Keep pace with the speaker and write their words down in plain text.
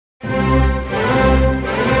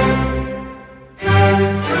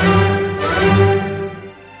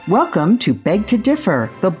Welcome to Beg to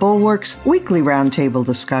Differ, the Bulwark's weekly roundtable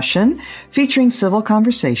discussion featuring civil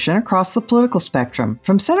conversation across the political spectrum,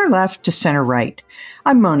 from center left to center right.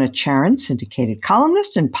 I'm Mona Charen, syndicated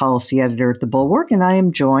columnist and policy editor at the Bulwark, and I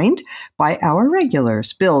am joined by our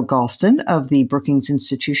regulars, Bill Galston of the Brookings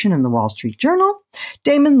Institution and the Wall Street Journal,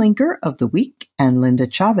 Damon Linker of The Week, and Linda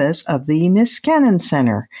Chavez of the Niskanen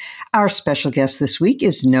Center. Our special guest this week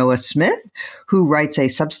is Noah Smith, who writes a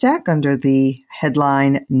Substack under the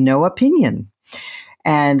headline No Opinion.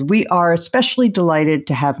 And we are especially delighted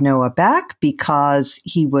to have Noah back because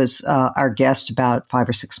he was our guest about 5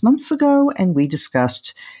 or 6 months ago, and we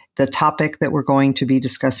discussed the topic that we're going to be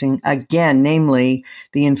discussing again, namely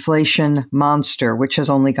the inflation monster, which has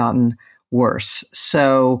only gotten worse.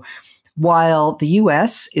 So while the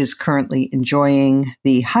U.S. is currently enjoying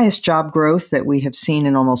the highest job growth that we have seen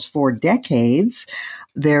in almost 4 decades,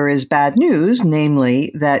 there is bad news,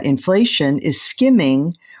 namely that inflation is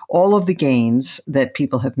skimming all of the gains that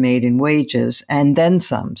people have made in wages and then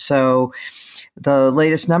some. So the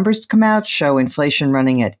latest numbers to come out show inflation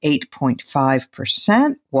running at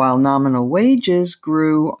 8.5%, while nominal wages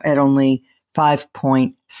grew at only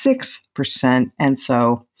 5.6%. And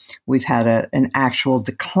so we've had an actual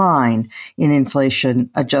decline in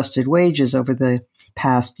inflation-adjusted wages over the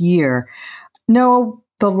past year. Noah,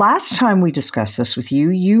 the last time we discussed this with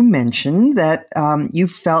you, you mentioned that you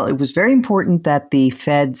felt it was very important that the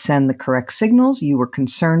Fed send the correct signals. You were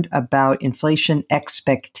concerned about inflation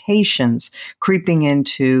expectations creeping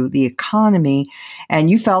into the economy.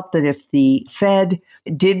 And you felt that if the Fed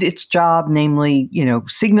did its job, namely,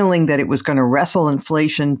 signaling that it was going to wrestle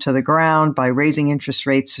inflation to the ground by raising interest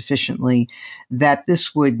rates sufficiently, that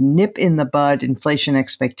this would nip in the bud inflation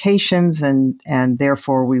expectations and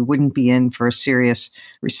therefore we wouldn't be in for a serious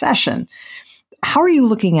recession. How are you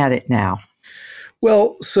looking at it now?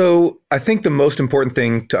 Well, so I think the most important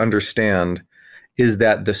thing to understand is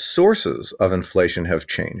that the sources of inflation have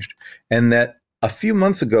changed, and that a few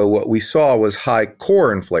months ago, what we saw was high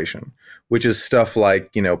core inflation, which is stuff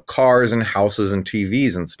like, cars and houses and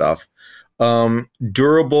TVs and stuff,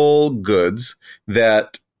 durable goods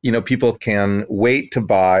that people can wait to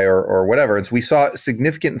buy or whatever. And so we saw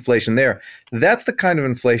significant inflation there. That's the kind of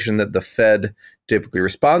inflation that the Fed typically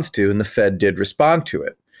responds to, and the Fed did respond to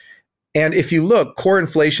it. And if you look, core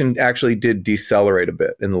inflation actually did decelerate a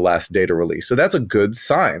bit in the last data release. So that's a good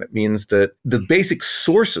sign. It means that the basic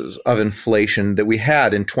sources of inflation that we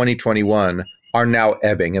had in 2021 are now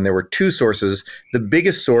ebbing. And there were 2 sources. The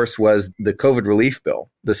biggest source was the COVID relief bill,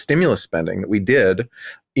 the stimulus spending that we did,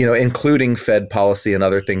 including Fed policy and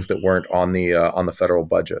other things that weren't on the federal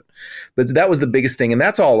budget. But that was the biggest thing. And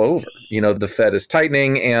that's all over. The Fed is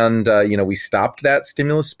tightening and, we stopped that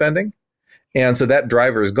stimulus spending. And so that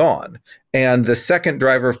driver is gone. And the second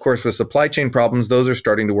driver, of course, was supply chain problems. Those are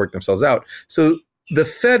starting to work themselves out. So the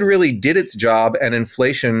Fed really did its job, and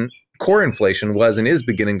core inflation was and is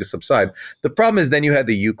beginning to subside. The problem is then you had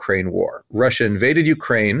the Ukraine war. Russia invaded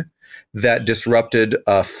Ukraine. That disrupted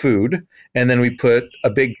food. And then we put a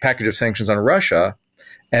big package of sanctions on Russia,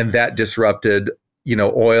 and that disrupted,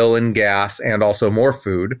 oil and gas and also more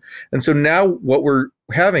food. And so now what we're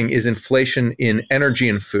having is inflation in energy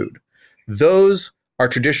and food. Those are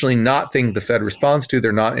traditionally not things the Fed responds to.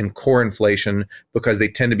 They're not in core inflation because they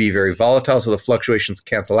tend to be very volatile, so the fluctuations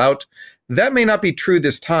cancel out. That may not be true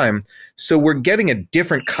this time. So we're getting a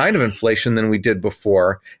different kind of inflation than we did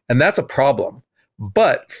before, and that's a problem.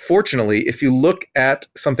 But fortunately, if you look at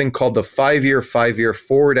something called the five-year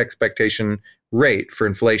forward expectation rate for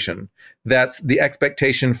inflation, that's the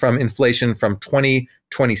expectation from inflation from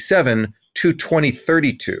 2027 to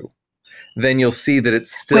 2032. Then you'll see that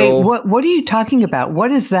it's still... Wait, what are you talking about?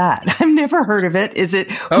 What is that? I've never heard of it. Is it...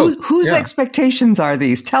 whose expectations are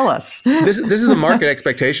these? Tell us. This is the market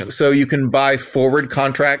expectation. So you can buy forward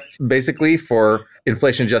contracts, basically, for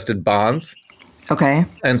inflation-adjusted bonds. Okay.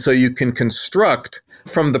 And so you can construct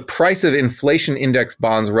from the price of inflation index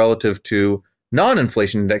bonds relative to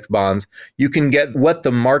non-inflation index bonds, you can get what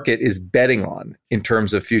the market is betting on in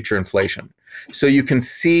terms of future inflation. So you can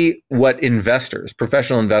see what investors,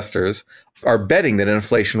 professional investors, are betting that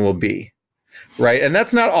inflation will be, right? And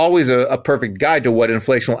that's not always a perfect guide to what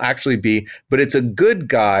inflation will actually be, but it's a good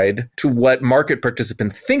guide to what market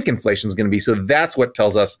participants think inflation is going to be. So that's what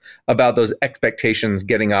tells us about those expectations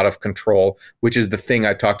getting out of control, which is the thing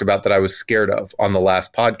I talked about that I was scared of on the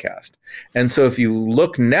last podcast. And so if you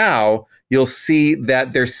look now, you'll see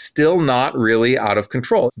that they're still not really out of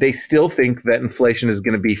control. They still think that inflation is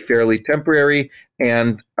going to be fairly temporary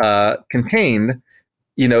and contained.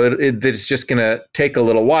 It's just going to take a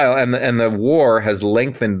little while, and the war has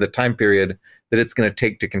lengthened the time period that it's going to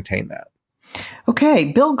take to contain that.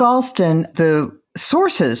 Okay, Bill Galston, the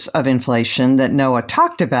sources of inflation that Noah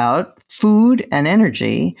talked about, food and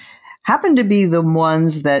energy, happen to be the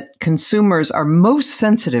ones that consumers are most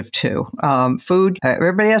sensitive to. Food,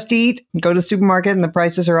 everybody has to eat, go to the supermarket and the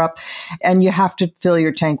prices are up, and you have to fill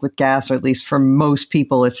your tank with gas, or at least for most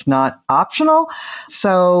people, it's not optional.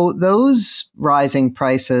 So those rising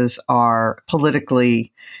prices are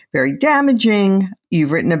politically very damaging.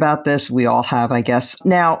 You've written about this. We all have, I guess.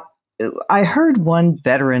 Now, I heard one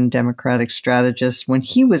veteran Democratic strategist, when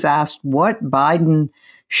he was asked what Biden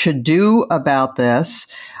should do about this,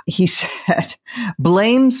 he said,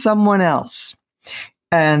 blame someone else.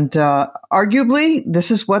 And arguably, this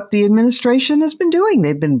is what the administration has been doing.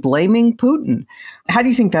 They've been blaming Putin. How do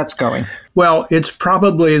you think that's going? Well, it's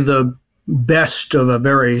probably the best of a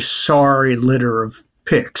very sorry litter of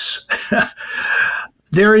picks.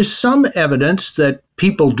 There is some evidence that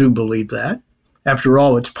people do believe that. After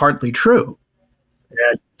all, it's partly true.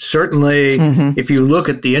 And certainly, if you look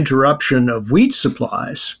at the interruption of wheat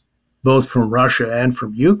supplies, both from Russia and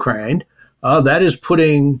from Ukraine, that is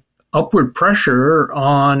putting upward pressure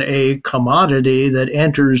on a commodity that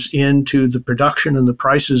enters into the production and the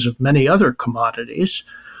prices of many other commodities.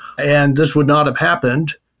 And this would not have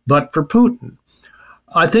happened but for Putin.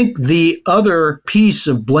 I think the other piece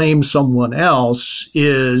of blame someone else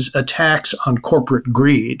is attacks on corporate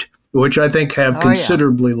greed, which I think have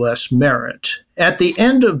considerably less merit. At the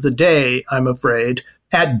end of the day, I'm afraid,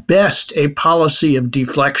 at best, a policy of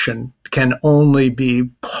deflection can only be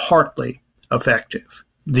partly effective.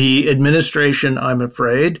 The administration, I'm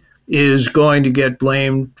afraid, is going to get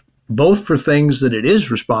blamed both for things that it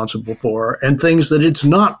is responsible for and things that it's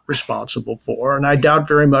not responsible for. And I doubt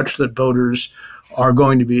very much that voters are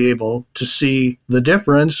going to be able to see the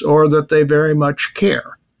difference or that they very much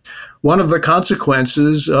care. One of the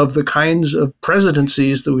consequences of the kinds of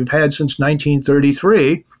presidencies that we've had since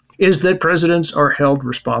 1933 is that presidents are held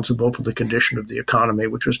responsible for the condition of the economy,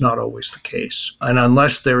 which was not always the case. And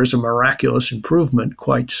unless there is a miraculous improvement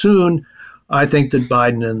quite soon, I think that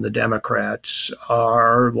Biden and the Democrats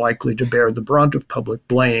are likely to bear the brunt of public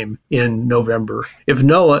blame in November. If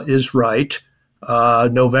Noah is right,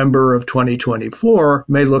 November of 2024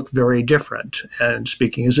 may look very different. And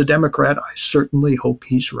speaking as a Democrat, I certainly hope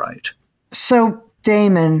he's right. So,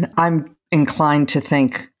 Damon, I'm inclined to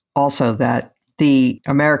think also that the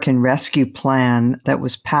American Rescue Plan that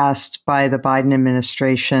was passed by the Biden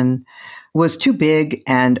administration was too big.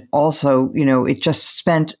 And also, it just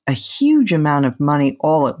spent a huge amount of money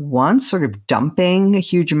all at once, sort of dumping a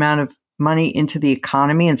huge amount of money into the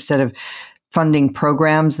economy instead of funding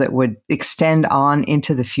programs that would extend on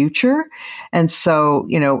into the future. And so,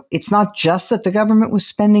 it's not just that the government was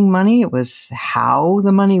spending money, it was how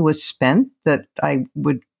the money was spent that I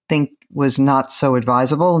would think was not so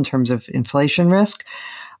advisable in terms of inflation risk.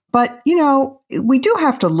 But, we do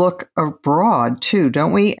have to look abroad too,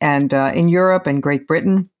 don't we? And in Europe and Great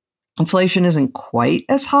Britain, inflation isn't quite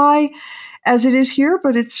as high as it is here,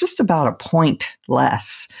 but it's just about a point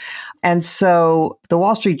less. And so the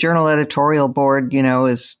Wall Street Journal editorial board,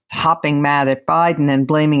 is hopping mad at Biden and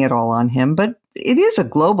blaming it all on him. But it is a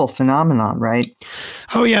global phenomenon, right?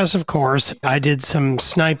 Oh, yes, of course. I did some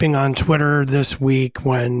sniping on Twitter this week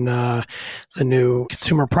when the new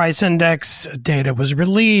Consumer Price Index data was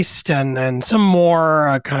released, and some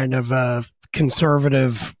more kind of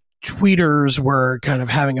conservative tweeters were kind of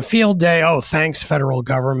having a field day. Oh, thanks, federal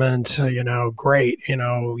government. Great.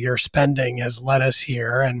 Your spending has led us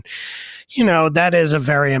here. And, that is a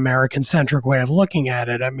very American-centric way of looking at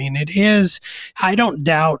it. I mean, it is. I don't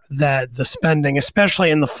doubt that the spending,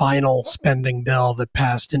 especially in the final spending bill that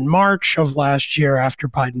passed in March of last year after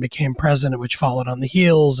Biden became president, which followed on the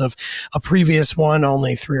heels of a previous one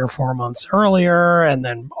only 3 or 4 months earlier, and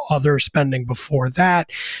then other spending before that,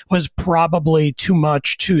 was probably too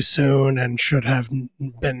much too soon and should have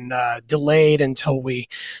been delayed until we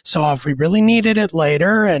saw if we really needed it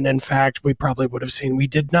later. And in fact, we probably would have seen we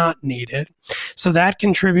did not need it. So that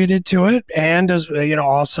contributed to it. And as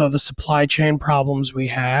also the supply chain problems we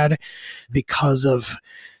had because of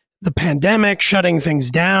the pandemic shutting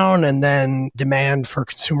things down, and then demand for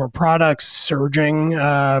consumer products surging,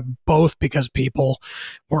 both because people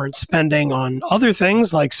weren't spending on other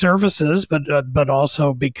things like services, but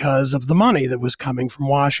also because of the money that was coming from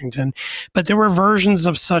Washington. But there were versions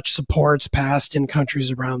of such supports passed in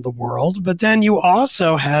countries around the world. But then you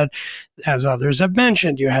also had, as others have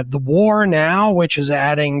mentioned, you had the war now, which is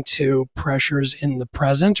adding to pressures in the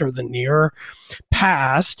present or the near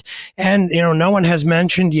past. And, no one has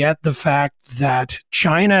mentioned yet forget the fact that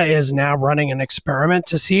China is now running an experiment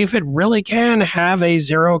to see if it really can have a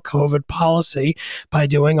zero COVID policy by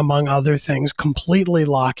doing, among other things, completely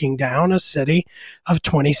locking down a city of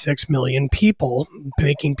 26 million people,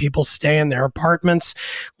 making people stay in their apartments,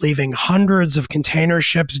 leaving hundreds of container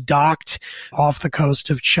ships docked off the coast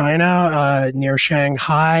of China near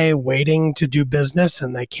Shanghai, waiting to do business,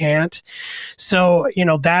 and they can't. So,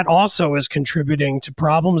 that also is contributing to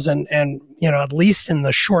problems and at least in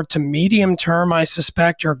the short to medium term, I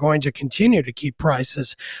suspect are going to continue to keep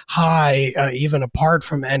prices high, even apart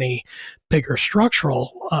from any bigger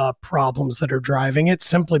structural problems that are driving it,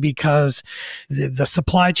 simply because the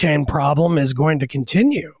supply chain problem is going to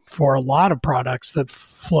continue for a lot of products that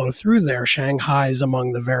flow through there. Shanghai is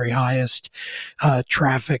among the very highest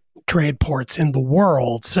traffic trade ports in the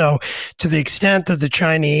world. So to the extent that the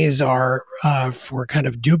Chinese are, for kind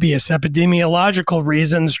of dubious epidemiological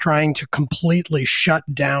reasons, trying to completely shut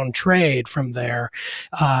down trade from there,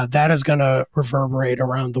 that is going to reverberate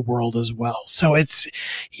around the world as well. So it's,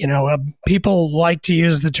 people like to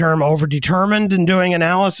use the term overdetermined in doing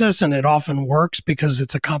analysis, and it often works because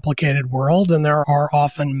it's a complicated world and there are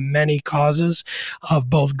often many causes of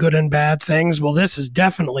both good and bad things. Well, this is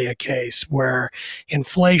definitely a case where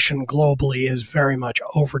inflation globally is very much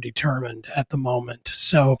overdetermined at the moment.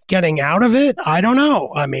 So getting out of it, I don't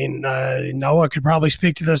know. I mean, Noah could probably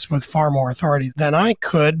speak to this with far more authority than I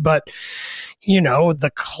could, but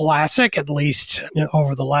the classic, at least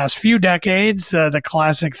over the last few decades, the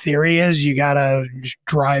classic theory is you got to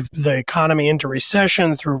drive the economy into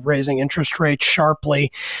recession through raising interest rates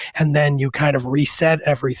sharply, and then you kind of reset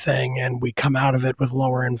everything and we come out of it with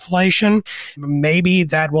lower inflation. Maybe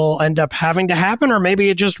that will end up having to happen, or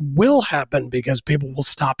maybe it just will happen because people will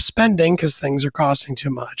stop spending because things are costing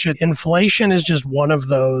too much. Inflation is just one of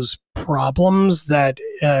those problems that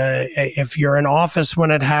if you're in office when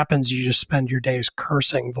it happens, you just spend your days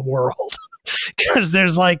cursing the world. Because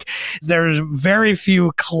there's very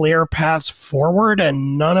few clear paths forward,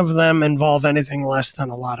 and none of them involve anything less than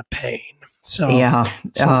a lot of pain. So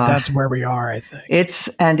that's where we are, I think.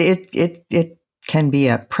 It can be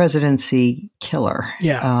a presidency killer.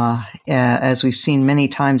 As we've seen many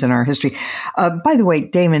times in our history. By the way,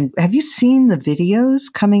 Damon, have you seen the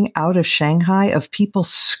videos coming out of Shanghai of people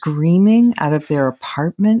screaming out of their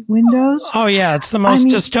apartment windows? Oh yeah, it's the most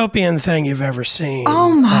dystopian thing you've ever seen.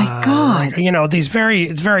 Oh my God. It's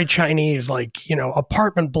very Chinese,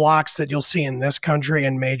 apartment blocks that you'll see in this country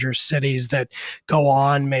in major cities that go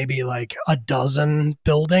on maybe like a dozen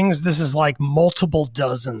buildings. This is like multiple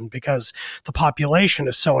dozen because the population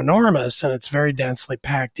is so enormous and it's very densely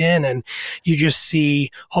packed in, and you just see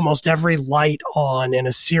almost every light on in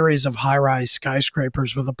a series of high-rise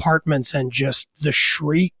skyscrapers with apartments, and just the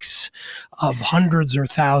shrieks of hundreds or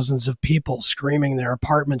thousands of people screaming their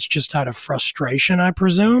apartments just out of frustration, I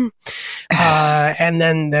presume. And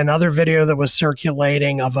then another video that was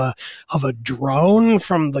circulating of a drone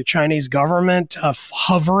from the Chinese government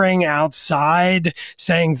hovering outside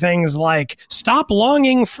saying things like, "Stop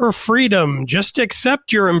longing for freedom, just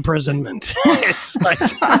accept your imprisonment." It's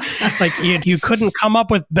like you couldn't come up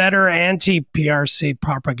with better anti-PRC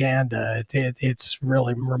propaganda. It's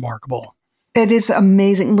really remarkable. It is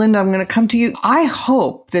amazing. Linda, I'm going to come to you. I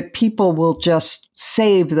hope that people will just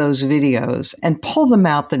save those videos and pull them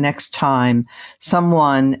out the next time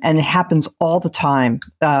someone, and it happens all the time,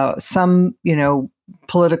 some,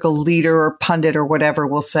 political leader or pundit or whatever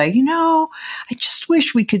will say, I just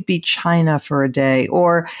wish we could beat China for a day.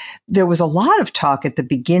 Or there was a lot of talk at the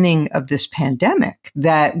beginning of this pandemic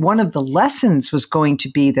that one of the lessons was going to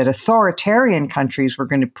be that authoritarian countries were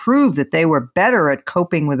going to prove that they were better at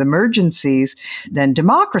coping with emergencies than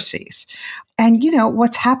democracies. And,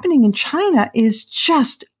 what's happening in China is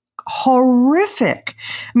just horrific.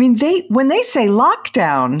 I mean, when they say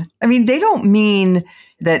lockdown, they don't mean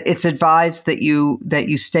that it's advised that you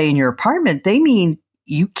stay in your apartment. They mean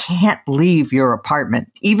you can't leave your apartment.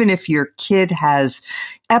 Even if your kid has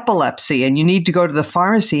epilepsy and you need to go to the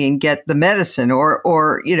pharmacy and get the medicine,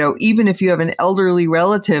 or even if you have an elderly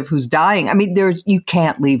relative who's dying, you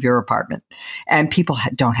can't leave your apartment, and people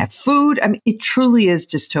don't have food. It truly is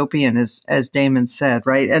dystopian, as Damon said,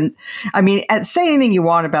 right? And say anything you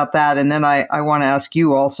want about that, and then I want to ask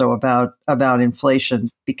you also about inflation,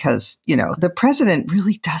 because the president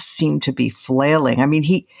really does seem to be flailing.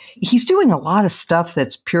 He's doing a lot of stuff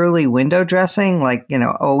that's purely window dressing, like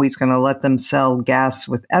he's going to let them sell gas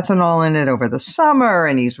with ethanol in it over the summer,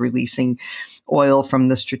 and he's releasing oil from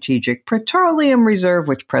the Strategic Petroleum Reserve,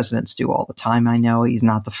 which presidents do all the time. I know he's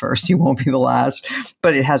not the first, he won't be the last,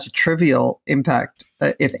 but it has a trivial impact,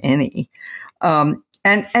 if any.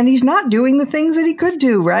 And he's not doing the things that he could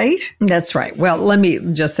do, right? That's right. Well, let me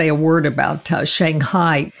just say a word about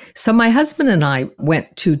Shanghai. So my husband and I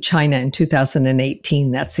went to China in 2018.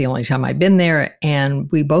 That's the only time I've been there.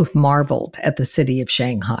 And we both marveled at the city of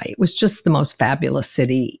Shanghai. It was just the most fabulous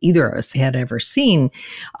city either of us had ever seen.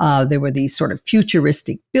 There were these sort of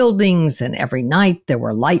futuristic buildings, and every night there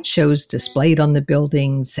were light shows displayed on the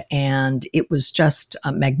buildings. And it was just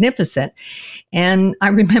magnificent. And I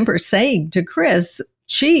remember saying to Chris,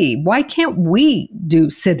 gee, why can't we do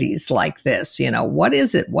cities like this? You know, what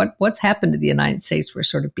is it? What's happened to the United States? We're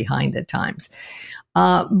sort of behind the times.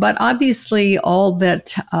 But obviously, all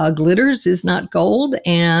that glitters is not gold.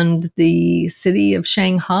 And the city of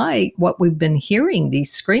Shanghai, what we've been hearing,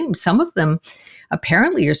 these screams, some of them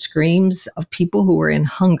apparently are screams of people who are in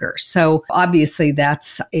hunger. So obviously,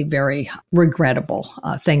 that's a very regrettable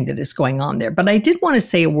thing that is going on there. But I did want to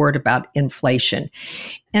say a word about inflation.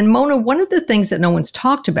 And Mona, one of the things that no one's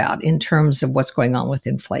talked about in terms of what's going on with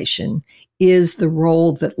inflation is the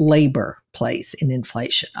role that labor plays in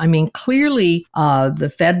inflation. I mean, clearly,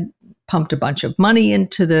 the Fed pumped a bunch of money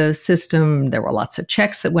into the system. There were lots of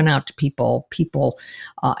checks that went out to people. People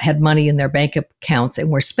had money in their bank accounts and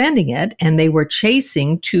were spending it, and they were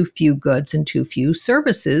chasing too few goods and too few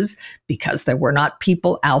services because there were not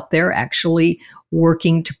people out there actually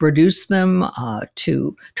working to produce them,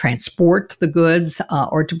 to transport the goods,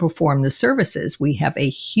 or to perform the services. We have a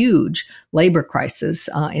huge labor crisis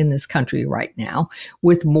in this country right now,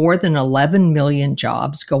 with more than 11 million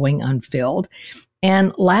jobs going unfilled.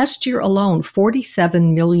 And last year alone,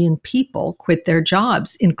 47 million people quit their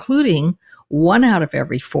jobs, including 1 out of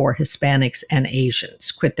every 4 Hispanics and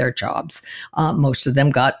Asians quit their jobs. Most of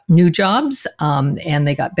them got new jobs, and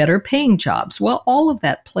they got better paying jobs. Well, all of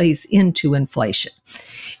that plays into inflation.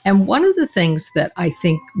 And one of the things that I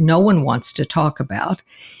think no one wants to talk about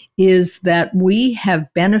is that we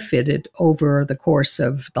have benefited over the course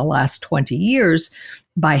of the last 20 years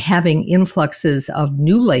by having influxes of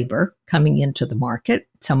new labor coming into the market,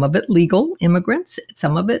 some of it legal immigrants,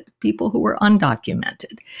 some of it people who were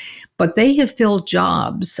undocumented. But they have filled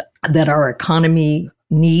jobs that our economy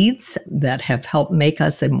needs, that have helped make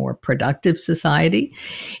us a more productive society.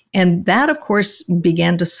 And that, of course,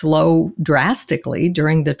 began to slow drastically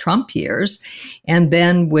during the Trump years. And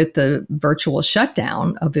then with the virtual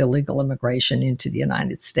shutdown of illegal immigration into the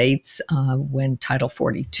United States, when Title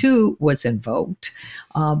 42 was invoked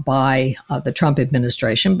by the Trump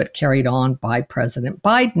administration, but carried on by President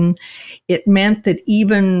Biden, it meant that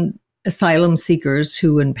even asylum seekers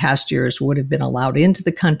who in past years would have been allowed into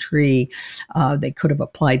the country, they could have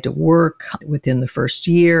applied to work within the first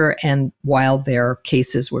year. And while their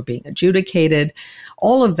cases were being adjudicated,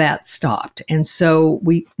 all of that stopped. And so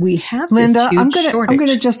we have Linda, this huge shortage. I'm going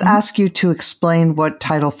to just ask you to explain what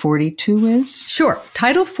Title 42 is. Sure.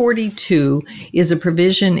 Title 42 is a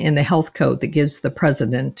provision in the health code that gives the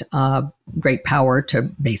president great power to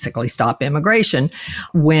basically stop immigration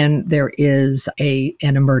when there is an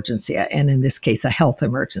emergency, and in this case, a health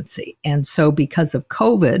emergency. And so because of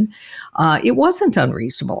COVID, it wasn't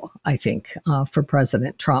unreasonable, I think, for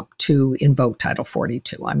President Trump to invoke Title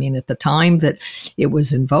 42. I mean, at the time that it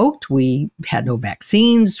was invoked, we had no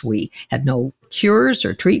vaccines, we had no cures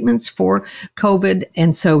or treatments for COVID.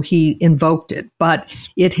 And so he invoked it. But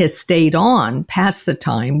it has stayed on past the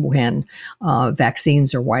time when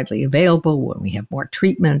vaccines are widely available, when we have more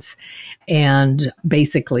treatments. And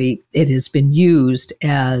basically, it has been used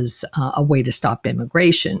as a way to stop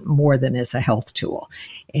immigration more than as a health tool.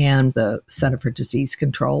 And the Center for Disease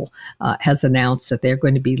Control has announced that they're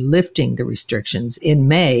going to be lifting the restrictions in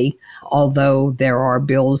May, although there are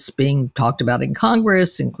bills being talked about in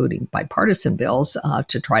Congress, including bipartisan bills,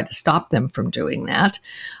 to try to stop them from doing that.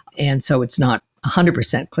 And so it's not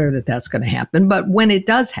 100% clear that that's going to happen. But when it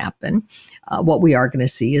does happen, what we are going to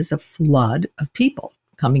see is a flood of people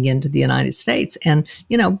coming into the United States. And,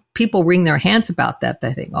 you know, people wring their hands about that.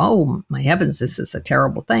 They think, oh, my heavens, this is a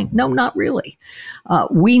terrible thing. No, not really.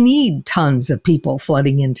 We need tons of people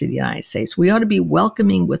flooding into the United States. We ought to be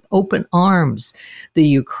welcoming with open arms the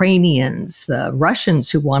Ukrainians, the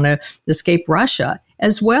Russians who want to escape Russia,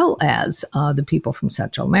 as well as the people from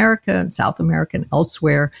Central America and South America and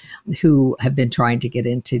elsewhere who have been trying to get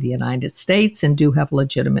into the United States and do have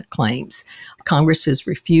legitimate claims. Congress has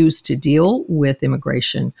refused to deal with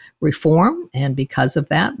immigration reform, and because of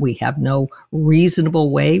that, we have no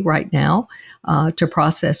reasonable way right now to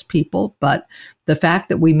process people. But the fact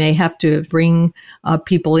that we may have to bring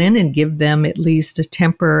people in and give them at least a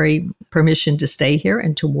temporary permission to stay here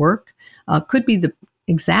and to work could be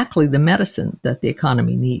exactly the medicine that the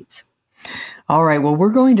economy needs. All right. Well,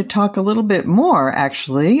 we're going to talk a little bit more,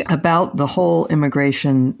 actually, about the whole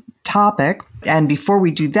immigration topic. And before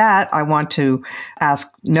we do that, I want to ask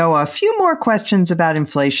Noah a few more questions about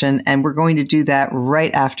inflation, and we're going to do that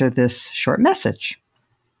right after this short message.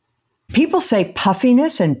 People say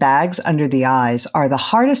puffiness and bags under the eyes are the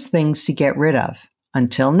hardest things to get rid of.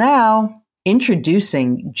 Until now,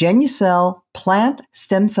 introducing Genucel plant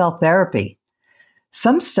stem cell therapy.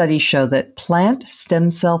 Some studies show that plant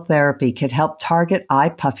stem cell therapy could help target eye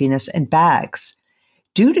puffiness and bags.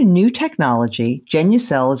 Due to new technology,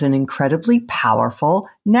 Genucel is an incredibly powerful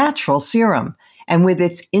natural serum, and with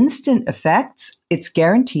its instant effects, it's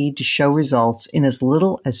guaranteed to show results in as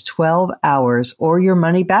little as 12 hours or your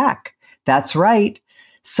money back. That's right.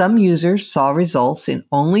 Some users saw results in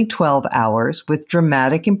only 12 hours with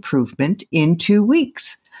dramatic improvement in 2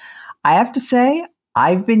 weeks. I have to say,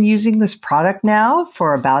 I've been using this product now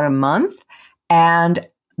for about a month, and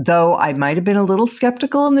though I might have been a little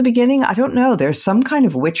skeptical in the beginning, I don't know. There's some kind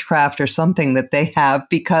of witchcraft or something that they have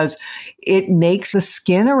because it makes the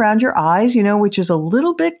skin around your eyes, which is a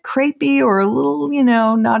little bit crepey or a little,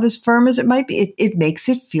 not as firm as it might be. It makes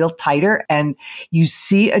it feel tighter, and you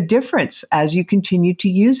see a difference as you continue to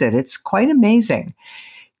use it. It's quite amazing.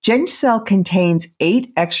 Genucel contains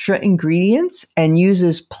 8 extra ingredients and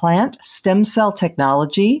uses plant stem cell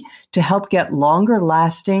technology to help get longer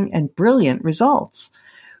lasting and brilliant results.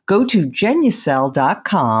 Go to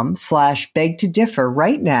Genucel.com/beg-to-differ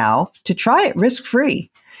right now to try it risk-free.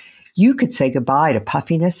 You could say goodbye to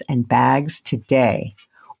puffiness and bags today.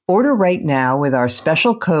 Order right now with our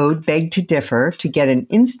special code BEG-to-differ to get an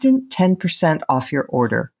instant 10% off your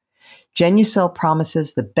order. Genucel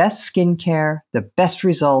promises the best skincare, the best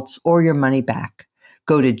results, or your money back.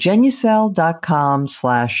 Go to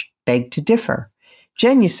Genucel.com/beg-to-differ.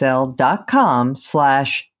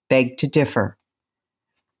 Genucel.com/beg-to-differ.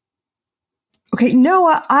 Okay,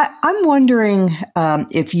 Noah, I'm wondering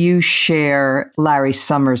if you share Larry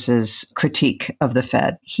Summers's critique of the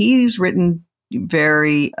Fed. He's written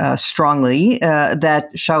very strongly that,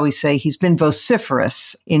 shall we say, he's been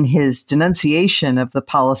vociferous in his denunciation of the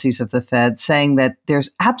policies of the Fed, saying that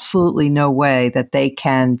there's absolutely no way that they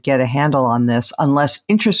can get a handle on this unless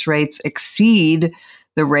interest rates exceed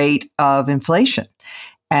the rate of inflation.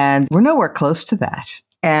 And we're nowhere close to that.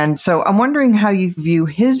 And so I'm wondering how you view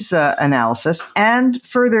his analysis, and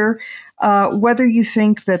further, whether you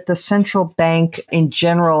think that the central bank in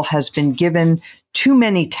general has been given too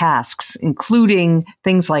many tasks, including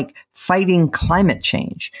things like fighting climate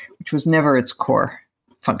change, which was never its core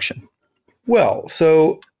function. Well,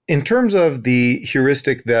 so in terms of the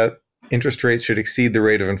heuristic that interest rates should exceed the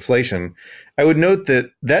rate of inflation, I would note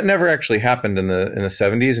that that never actually happened in the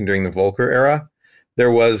 70s and during the Volcker era.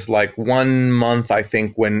 There was like 1 month, I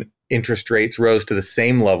think, when interest rates rose to the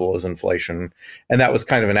same level as inflation. And that was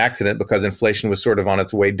kind of an accident because inflation was sort of on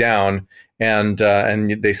its way down and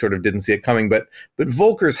they sort of didn't see it coming. But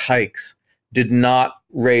Volcker's hikes did not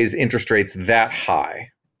raise interest rates that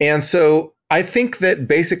high. And so I think that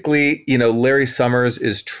basically, Larry Summers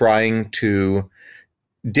is trying to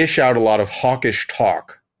dish out a lot of hawkish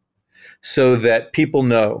talk so that people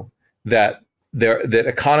know that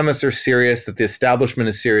economists are serious, that the establishment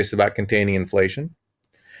is serious about containing inflation.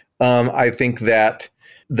 I think that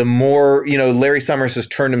the more, Larry Summers has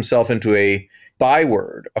turned himself into a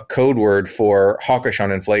byword, a code word for hawkish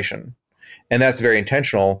on inflation. And that's very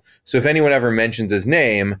intentional. So if anyone ever mentions his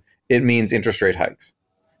name, it means interest rate hikes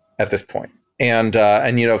at this point. And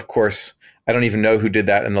of course, I don't even know who did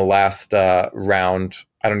that in the last round.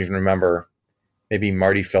 I don't even remember. Maybe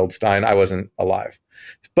Marty Feldstein. I wasn't alive.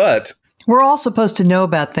 But we're all supposed to know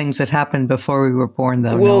about things that happened before we were born,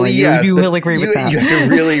 though. Well, yes, you will agree with that. You have to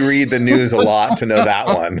really read the news a lot to know that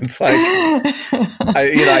one. It's like,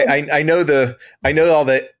 I know all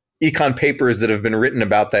the econ papers that have been written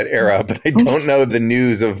about that era, but I don't know the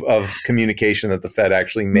news of communication that the Fed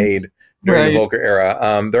actually made during the Volcker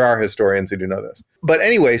era. There are historians who do know this. But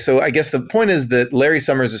anyway, so I guess the point is that Larry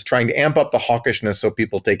Summers is trying to amp up the hawkishness so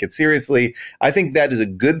people take it seriously. I think that is a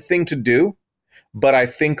good thing to do. But I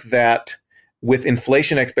think that with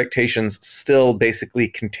inflation expectations still basically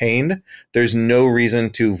contained, there's no reason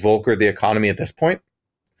to Volcker the economy at this point.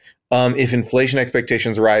 If inflation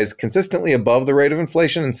expectations rise consistently above the rate of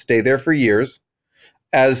inflation and stay there for years,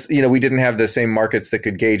 as we didn't have the same markets that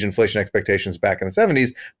could gauge inflation expectations back in the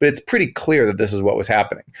 70s, but it's pretty clear that this is what was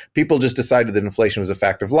happening. People just decided that inflation was a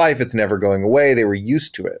fact of life. It's never going away. They were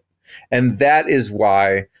used to it. And that is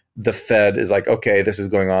why the Fed is like, okay, this is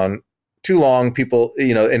going on too long. People,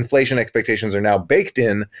 inflation expectations are now baked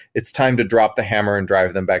in. It's time to drop the hammer and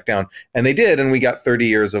drive them back down. And they did. And we got 30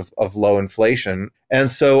 years of low inflation. And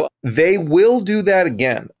so they will do that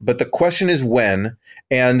again. But the question is when.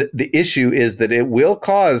 And the issue is that it will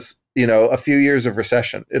cause, a few years of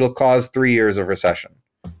recession. It'll cause 3 years of recession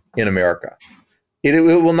in America. It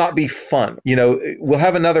will not be fun. We'll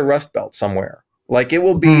have another Rust Belt somewhere. Like it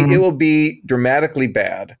will be dramatically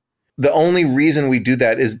bad. The only reason we do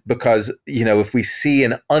that is because, if we see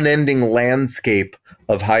an unending landscape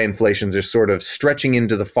of high inflations are sort of stretching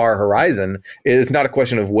into the far horizon, it's not a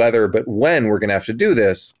question of whether, but when we're going to have to do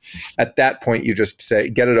this. At that point, you just say,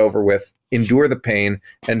 get it over with, endure the pain,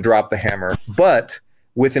 and drop the hammer. But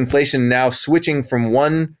with inflation now switching from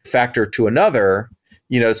one factor to another,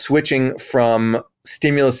 switching from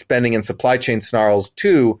stimulus spending and supply chain snarls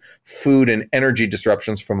to food and energy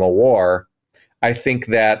disruptions from a war, I think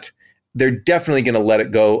that they're definitely going to let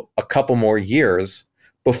it go a couple more years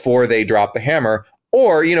before they drop the hammer.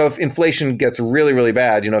 Or, if inflation gets really, really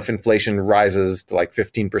bad, if inflation rises to like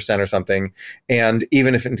 15% or something, and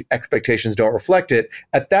even if expectations don't reflect it,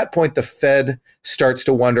 at that point, the Fed starts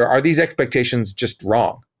to wonder, are these expectations just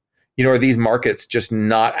wrong? Are these markets just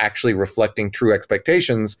not actually reflecting true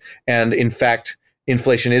expectations? And in fact,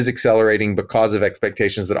 inflation is accelerating because of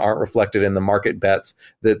expectations that aren't reflected in the market bets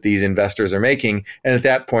that these investors are making. And at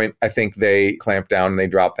that point, I think they clamp down and they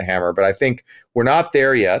drop the hammer. But I think we're not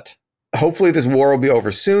there yet. Hopefully this war will be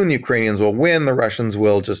over soon. The Ukrainians will win. The Russians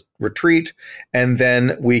will just retreat. And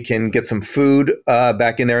then we can get some food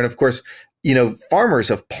back in there. And of course, farmers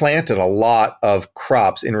have planted a lot of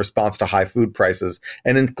crops in response to high food prices,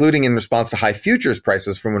 and including in response to high futures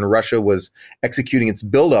prices from when Russia was executing its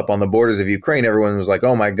buildup on the borders of Ukraine. Everyone was like,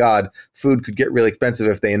 oh my God, food could get really expensive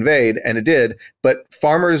if they invade. And it did. But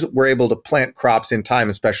farmers were able to plant crops in time,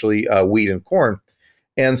 especially wheat and corn.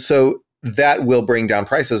 And so that will bring down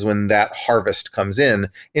prices when that harvest comes in.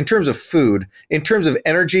 In terms of food, in terms of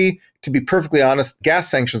energy, to be perfectly honest, gas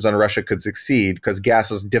sanctions on Russia could succeed because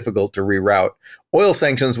gas is difficult to reroute. Oil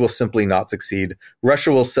sanctions will simply not succeed.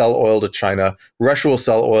 Russia will sell oil to China. Russia will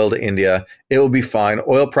sell oil to India. It will be fine.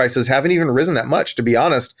 Oil prices haven't even risen that much. To be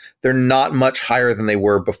honest, they're not much higher than they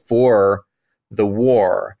were before the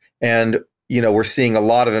war. And, we're seeing a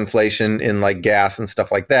lot of inflation in like gas and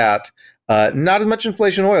stuff like that. Not as much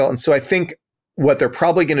inflation in oil. And so I think what they're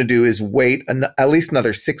probably going to do is wait at least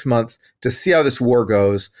another 6 months to see how this war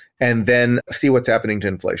goes and then see what's happening to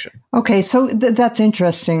inflation. Okay, so that's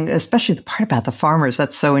interesting, especially the part about the farmers.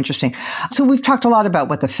 That's so interesting. So we've talked a lot about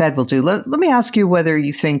what the Fed will do. Let me ask you whether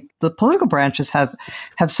you think the political branches have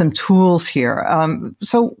some tools here.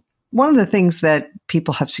 So one of the things that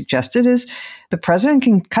people have suggested is the president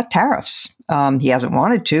can cut tariffs. He hasn't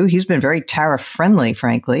wanted to. He's been very tariff friendly,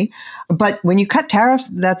 frankly. But when you cut tariffs,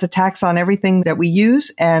 that's a tax on everything that we use,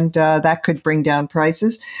 and that could bring down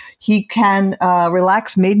prices. He can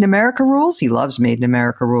relax Made in America rules. He loves Made in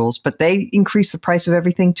America rules, but they increase the price of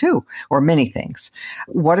everything too, or many things.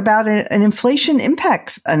 What about an inflation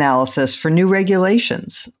impacts analysis for new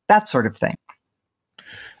regulations? That sort of thing.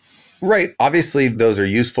 Right. Obviously, those are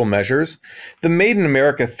useful measures. The Made in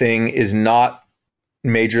America thing is not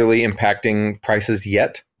majorly impacting prices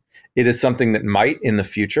yet. It is something that might in the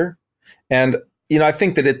future. And, I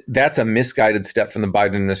think that that's a misguided step from the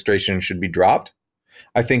Biden administration and should be dropped.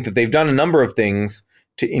 I think that they've done a number of things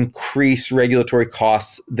to increase regulatory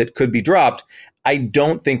costs that could be dropped. I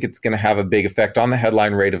don't think it's going to have a big effect on the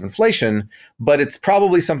headline rate of inflation, but it's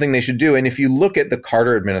probably something they should do. And if you look at the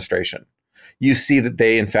Carter administration, you see that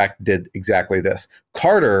they, in fact, did exactly this.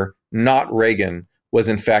 Carter, not Reagan, was,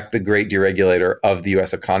 in fact, the great deregulator of the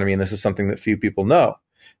U.S. economy. And this is something that few people know,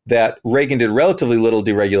 that Reagan did relatively little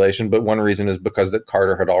deregulation, but one reason is because that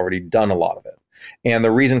Carter had already done a lot of it. And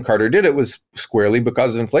the reason Carter did it was squarely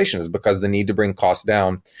because of inflation, is because of the need to bring costs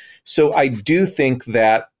down. So I do think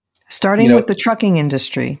that... Starting with the trucking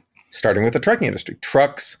industry.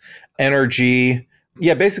 Trucks, energy.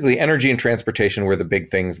 Yeah, basically energy and transportation were the big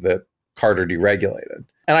things that Carter deregulated.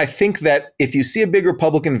 And I think that if you see a big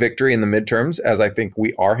Republican victory in the midterms, as I think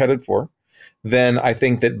we are headed for, then I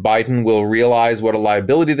think that Biden will realize what a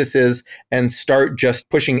liability this is and start just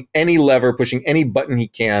pushing any lever, pushing any button he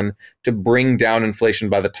can to bring down inflation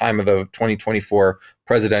by the time of the 2024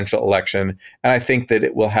 presidential election. And I think that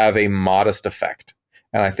it will have a modest effect.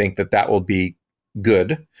 And I think that will be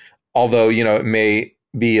good. Although, it may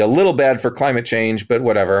be a little bad for climate change, but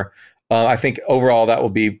whatever. I think overall that will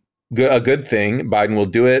be a good thing. Biden will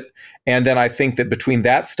do it. And then I think that between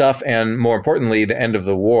that stuff and, more importantly, the end of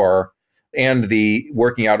the war and the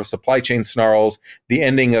working out of supply chain snarls, the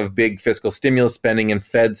ending of big fiscal stimulus spending and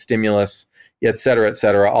Fed stimulus, et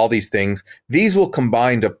cetera, all these things. These will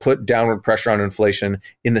combine to put downward pressure on inflation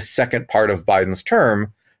in the second part of Biden's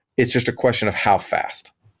term. It's just a question of how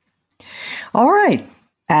fast. All right.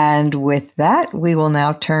 And with that, we will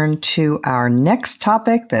now turn to our next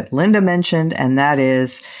topic that Linda mentioned, and that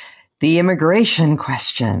is the immigration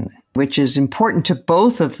question, which is important to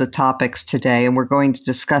both of the topics today. And we're going to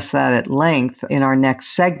discuss that at length in our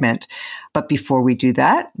next segment. But before we do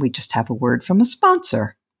that, we just have a word from a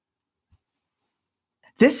sponsor.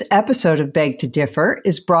 This episode of Beg to Differ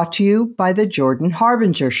is brought to you by the Jordan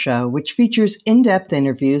Harbinger Show, which features in-depth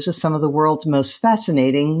interviews with some of the world's most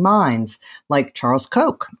fascinating minds, like Charles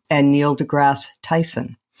Koch and Neil deGrasse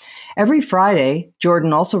Tyson. Every Friday,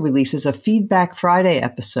 Jordan also releases a Feedback Friday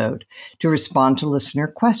episode to respond to listener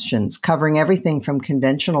questions, covering everything from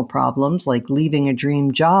conventional problems like leaving a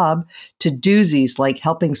dream job to doozies like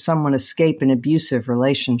helping someone escape an abusive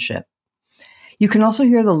relationship. You can also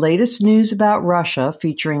hear the latest news about Russia,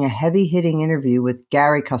 featuring a heavy-hitting interview with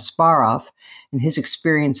Garry Kasparov and his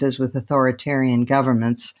experiences with authoritarian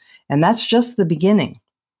governments. And that's just the beginning.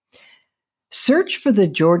 Search for the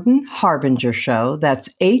Jordan Harbinger Show, that's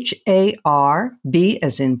H-A-R-B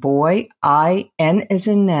as in boy, I-N as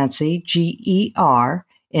in Nancy, G-E-R,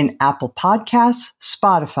 in Apple Podcasts,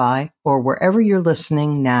 Spotify, or wherever you're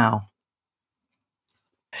listening now.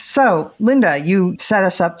 So, Linda, you set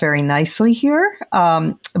us up very nicely here,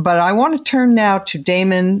 but I want to turn now to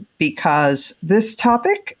Damon because this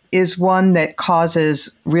topic is one that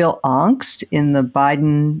causes real angst in the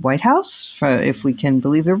Biden White House. If we can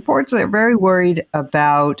believe the reports, they're very worried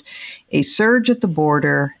about a surge at the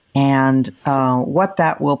border and what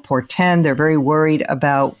that will portend. They're very worried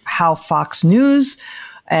about how Fox News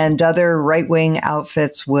and other right-wing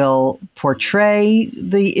outfits will portray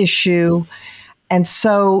the issue. And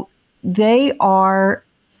so they are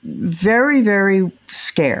very, very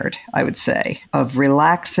scared, I would say, of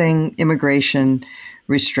relaxing immigration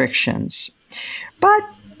restrictions. But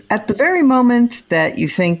at the very moment that you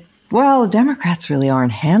think, well, the Democrats really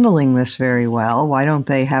aren't handling this very well, why don't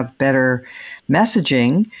they have better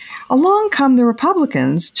messaging? Along come the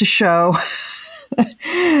Republicans to show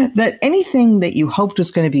that anything that you hoped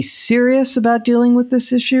was going to be serious about dealing with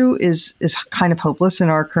this issue is kind of hopeless in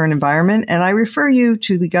our current environment. And I refer you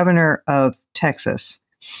to the governor of Texas,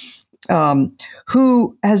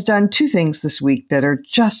 who has done two things this week that are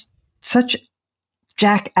just such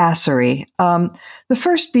jackassery. The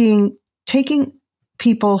first being taking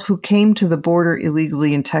people who came to the border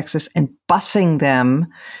illegally in Texas and busing them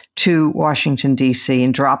to Washington, D.C.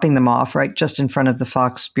 and dropping them off right just in front of the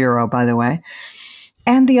Fox Bureau, by the way.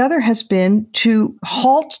 And the other has been to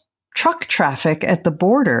halt truck traffic at the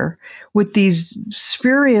border with these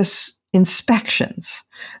spurious inspections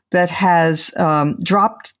that has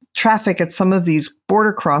dropped traffic at some of these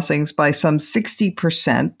border crossings by some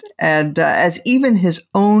 60%. And as even his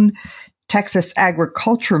own Texas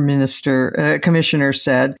Agriculture Commissioner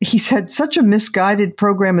said, he said, such a misguided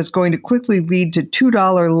program is going to quickly lead to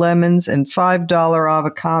 $2 lemons and $5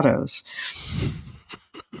 avocados.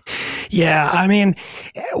 Yeah, I mean,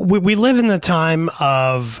 we live in the time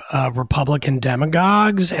of Republican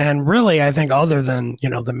demagogues, and really, I think other than,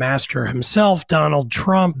 the master himself, Donald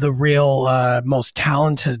Trump, the real most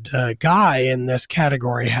talented guy in this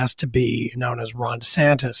category has to be known as Ron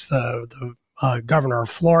DeSantis, the governor of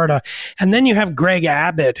Florida. And then you have Greg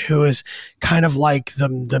Abbott, who is kind of like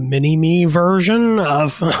the mini-me version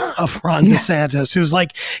of Ron DeSantis, who's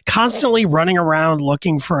like constantly running around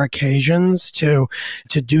looking for occasions to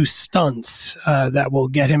do stunts that will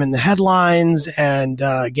get him in the headlines and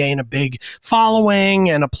gain a big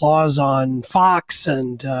following and applause on Fox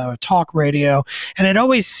and talk radio. And it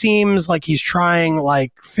always seems like he's trying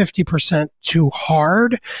like 50% too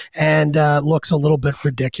hard and looks a little bit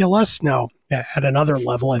ridiculous. Now, at another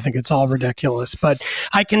level, I think it's all ridiculous. But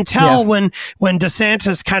I can tell when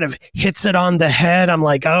DeSantis kind of hits it on the head, I'm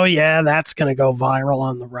like, oh, yeah, that's going to go viral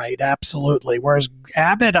on the right. Absolutely. Whereas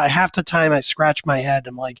Abbott, half the time I scratch my head.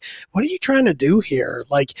 I'm like, what are you trying to do here?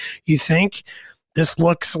 Like, you think this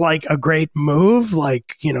looks like a great move,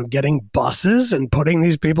 like, getting buses and putting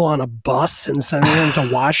these people on a bus and sending them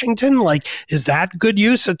to Washington? Like, is that good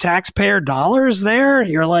use of taxpayer dollars there?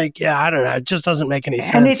 You're like, yeah, I don't know. It just doesn't make any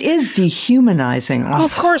sense. And it is dehumanizing. Well,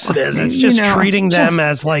 of course it is. It's just treating them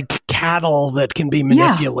as like cattle that can be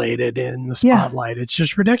manipulated in the spotlight. It's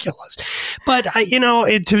just ridiculous. But,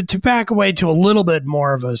 to back away to a little bit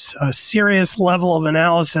more of a serious level of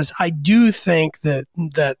analysis, I do think that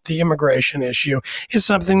the immigration issue is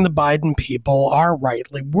something the Biden people are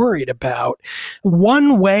rightly worried about.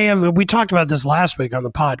 One way we talked about this last week on the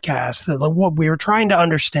podcast, that what we were trying to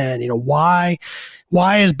understand, why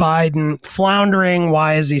Why is Biden floundering?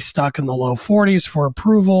 Why is he stuck in the low 40s for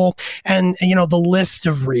approval? And, the list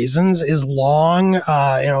of reasons is long.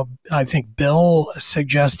 I think Bill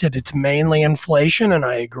suggested it's mainly inflation, and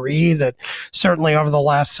I agree that certainly over the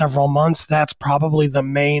last several months, that's probably the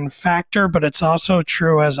main factor. But it's also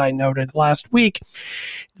true, as I noted last week,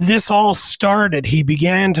 this all started, he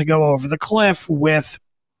began to go over the cliff with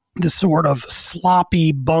the sort of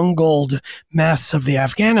sloppy, bungled mess of the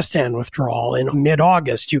Afghanistan withdrawal in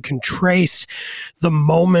mid-August. You can trace the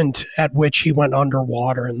moment at which he went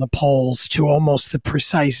underwater in the polls to almost the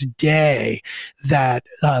precise day that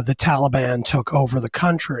the Taliban took over the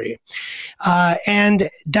country. And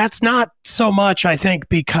that's not so much, I think,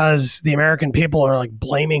 because the American people are like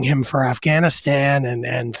blaming him for Afghanistan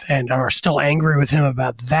and are still angry with him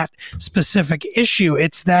about that specific issue.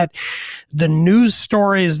 It's that the news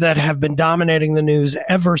stories that have been dominating the news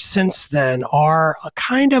ever since then are a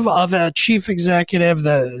kind of a chief executive,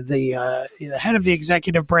 the head of the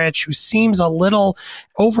executive branch, who seems a little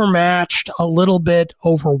overmatched, a little bit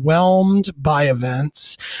overwhelmed by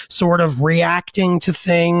events, sort of reacting to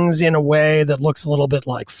things in a way that looks a little bit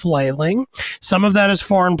like flailing. Some of that is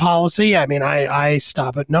foreign policy. I mean, I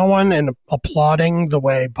stop at no one in applauding the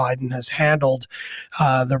way Biden has handled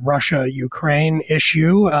the Russia-Ukraine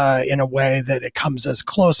issue in a way that it comes as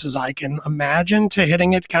close as I can imagine to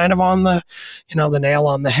hitting it kind of on the, the nail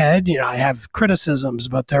on the head. I have criticisms,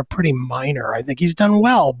 but they're pretty minor. I think he's done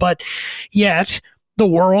well, but yet the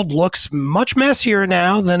world looks much messier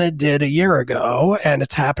now than it did a year ago, and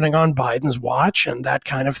it's happening on Biden's watch, and that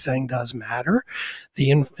kind of thing does matter. The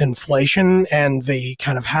inflation and the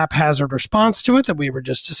kind of haphazard response to it that we were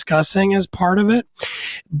just discussing is part of it.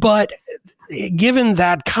 But given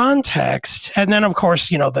that context, and then, of course,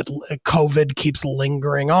 that COVID keeps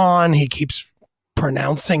lingering on, he keeps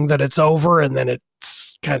pronouncing that it's over, and then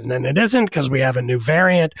then it isn't, because we have a new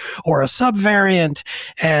variant or a subvariant,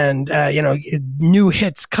 and new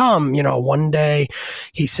hits come. One day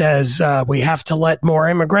he says we have to let more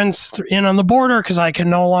immigrants in on the border because I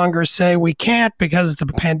can no longer say we can't because the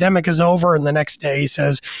pandemic is over, and the next day he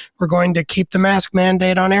says we're going to keep the mask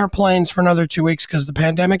mandate on airplanes for another 2 weeks because the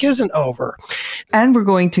pandemic isn't over, and we're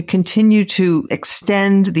going to continue to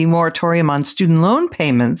extend the moratorium on student loan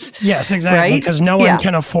payments. Yes, exactly, right? Because no one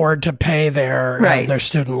can afford to pay their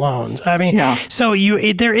student loans. I mean, so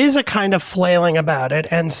there is a kind of flailing about it.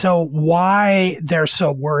 And so why they're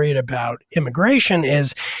so worried about immigration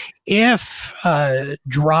is if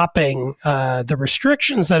dropping the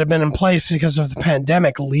restrictions that have been in place because of the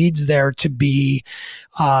pandemic leads there to be,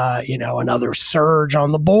 another surge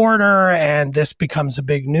on the border, and this becomes a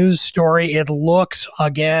big news story, it looks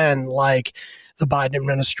again like the Biden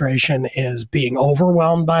administration is being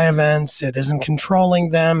overwhelmed by events. It isn't controlling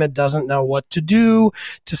them. It doesn't know what to do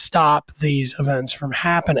to stop these events from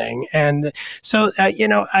happening. And so,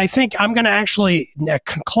 I think I'm going to actually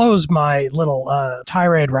close my little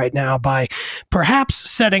tirade right now by perhaps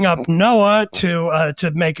setting up Noah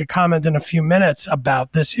to make a comment in a few minutes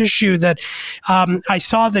about this issue that I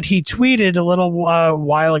saw that he tweeted a little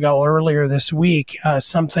while ago, earlier this week,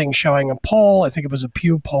 something showing a poll. I think it was a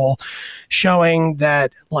Pew poll showing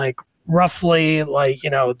that roughly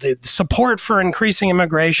the support for increasing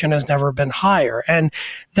immigration has never been higher. And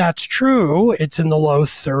that's true. It's in the low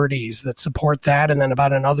 30s that support that. And then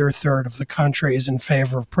about another third of the country is in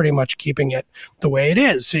favor of pretty much keeping it the way it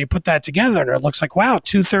is. So you put that together and it looks like, wow,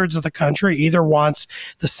 2/3 of the country either wants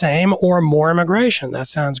the same or more immigration. That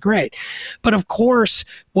sounds great. But of course,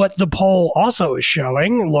 what the poll also is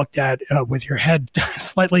showing, looked at with your head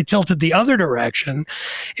slightly tilted the other direction,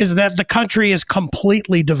 is that the country is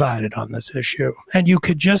completely divided on this issue. And you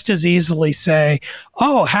could just as easily say,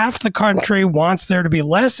 oh, half the country wants there to be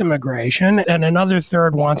less immigration and another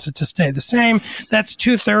third wants it to stay the same. That's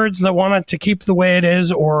 2/3 that want it to keep the way it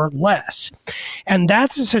is or less. And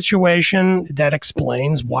that's a situation that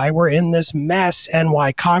explains why we're in this mess and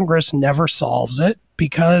why Congress never solves it,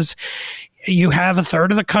 because you have a third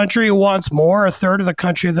of the country who wants more, a third of the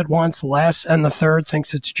country that wants less, and the third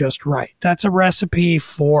thinks it's just right. That's a recipe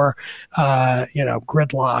for,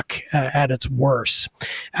 gridlock at its worst.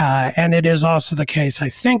 And it is also the case, I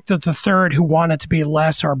think, that the third who want it to be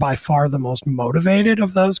less are by far the most motivated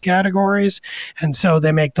of those categories. And so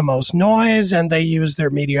they make the most noise and they use their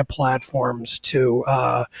media platforms to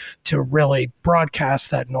really broadcast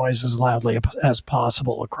that noise as loudly as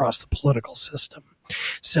possible across the political system.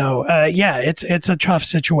 So, it's a tough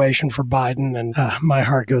situation for Biden, and my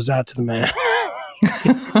heart goes out to the man.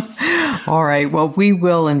 All right. Well, we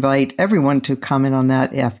will invite everyone to comment on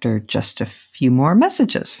that after just a few more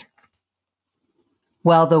messages.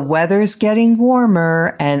 Well, the weather's getting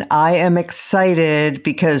warmer and I am excited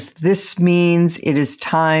because this means it is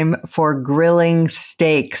time for grilling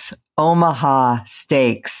steaks, Omaha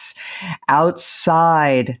steaks,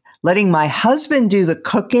 outside, letting my husband do the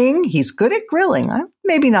cooking. He's good at grilling.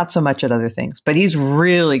 Maybe not so much at other things, but he's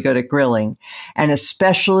really good at grilling. And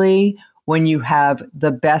especially when you have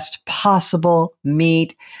the best possible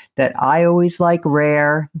meat that I always like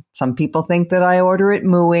rare. Some people think that I order it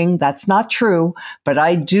mooing. That's not true, but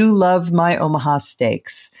I do love my Omaha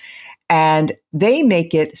steaks. And they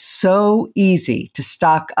make it so easy to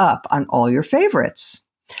stock up on all your favorites.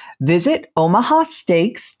 Visit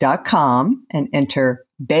omahasteaks.com and enter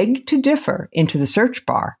Beg to Differ into the search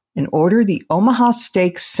bar and order the Omaha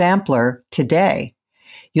Steaks Sampler today.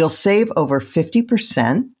 You'll save over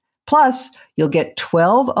 50%. Plus, you'll get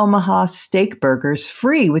 12 Omaha steak burgers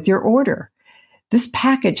free with your order. This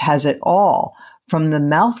package has it all, from the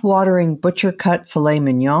mouth-watering butcher-cut filet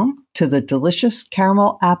mignon to the delicious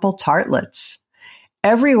caramel apple tartlets.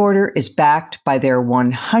 Every order is backed by their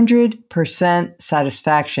 100%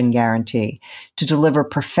 satisfaction guarantee to deliver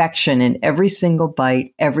perfection in every single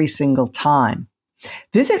bite, every single time.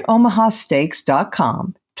 Visit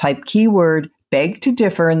omahasteaks.com, type keyword Beg to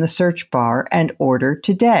Differ in the search bar and order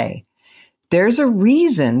today. There's a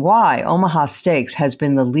reason why Omaha Steaks has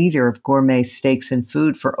been the leader of gourmet steaks and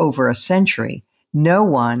food for over a century. No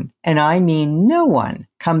one, and I mean no one,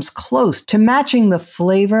 comes close to matching the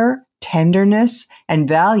flavor, tenderness, and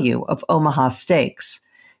value of Omaha Steaks.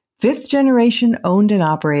 Fifth generation owned and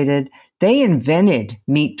operated, they invented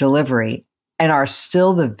meat delivery and are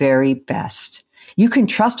still the very best. You can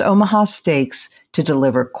trust Omaha Steaks to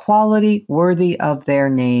deliver quality worthy of their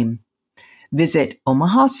name. Visit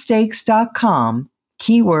omahasteaks.com,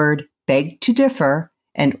 keyword Beg to Differ,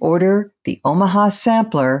 and order the Omaha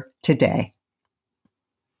Sampler today.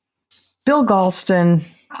 Bill Galston,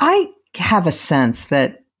 I have a sense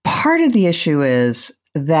that part of the issue is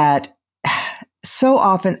that so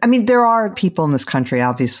often, there are people in this country,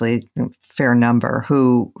 obviously, a fair number,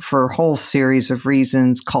 who, for a whole series of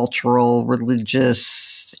reasons, cultural,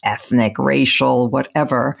 religious, ethnic, racial,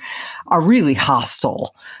 whatever, are really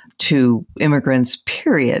hostile to immigrants,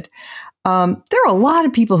 period. There are a lot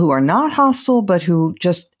of people who are not hostile, but who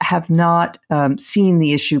just have not seen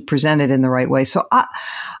the issue presented in the right way. So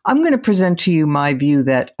I'm going to present to you my view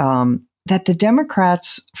that that the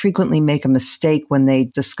Democrats frequently make a mistake when they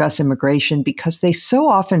discuss immigration because they so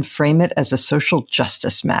often frame it as a social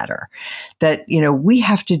justice matter, that, we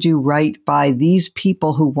have to do right by these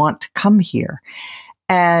people who want to come here.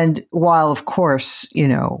 And while, of course,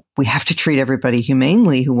 we have to treat everybody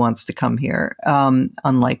humanely who wants to come here,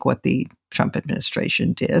 unlike what the Trump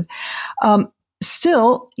administration did,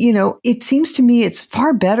 still, it seems to me it's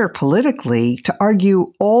far better politically to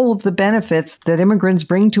argue all of the benefits that immigrants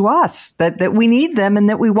bring to us, that we need them and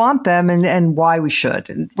that we want them and why we should.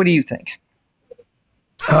 And what do you think?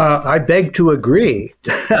 I beg to agree.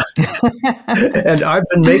 And I've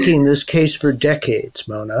been making this case for decades,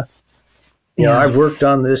 Mona. I've worked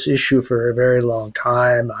on this issue for a very long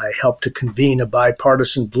time. I helped to convene a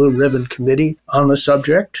bipartisan blue ribbon committee on the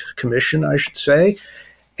subject, commission, I should say.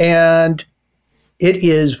 And it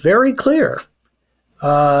is very clear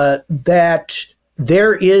that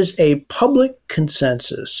there is a public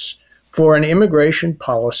consensus for an immigration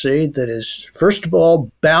policy that is, first of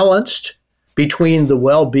all, balanced between the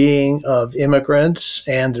well-being of immigrants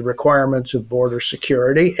and the requirements of border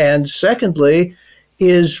security, and secondly,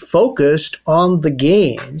 is focused on the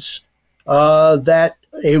gains that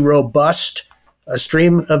a robust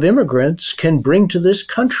stream of immigrants can bring to this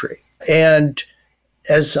country. And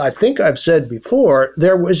as I think I've said before,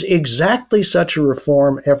 there was exactly such a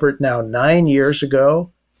reform effort now 9 years ago,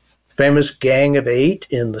 famous Gang of Eight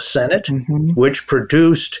in the Senate, which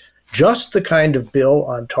produced just the kind of bill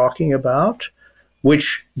I'm talking about,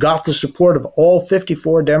 which got the support of all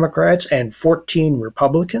 54 Democrats and 14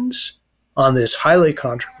 Republicans on this highly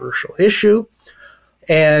controversial issue.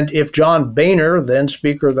 And if John Boehner, then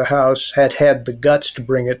Speaker of the House, had had the guts to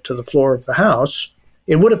bring it to the floor of the House,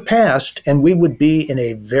 it would have passed, and we would be in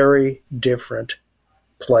a very different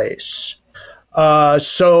place. And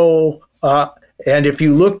if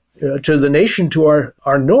you look to the nation to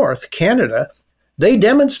our north, Canada, they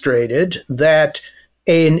demonstrated that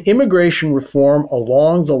an immigration reform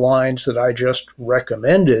along the lines that I just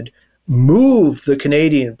recommended moved the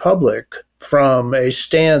Canadian public from a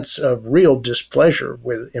stance of real displeasure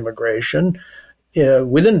with immigration.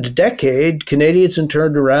 Within a decade, Canadians had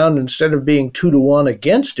turned around. Instead of being 2-1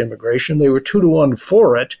 against immigration, they were 2-1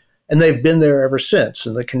 for it, and they've been there ever since.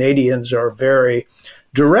 And the Canadians are very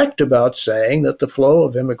direct about saying that the flow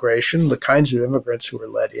of immigration, the kinds of immigrants who are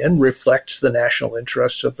let in, reflects the national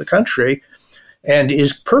interests of the country and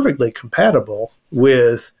is perfectly compatible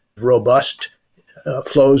with robust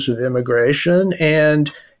flows of immigration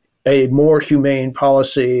and a more humane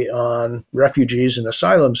policy on refugees and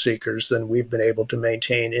asylum seekers than we've been able to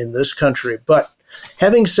maintain in this country. But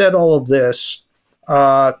having said all of this,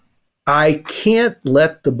 I can't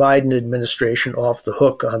let the Biden administration off the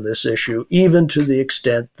hook on this issue, even to the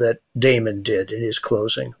extent that Damon did in his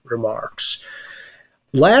closing remarks.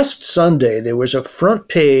 Last Sunday, there was a front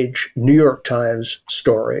page New York Times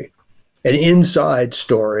story, an inside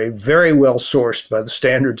story, very well sourced by the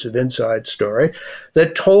standards of inside story,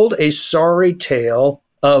 that told a sorry tale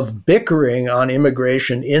of bickering on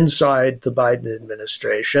immigration inside the Biden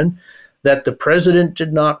administration that the president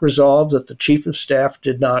did not resolve, that the chief of staff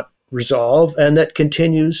did not resolve, and that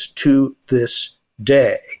continues to this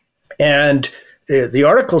day. And the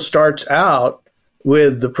article starts out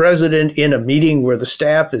with the president in a meeting where the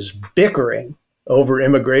staff is bickering over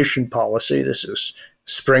immigration policy. This is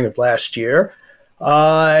spring of last year.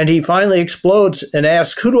 And he finally explodes and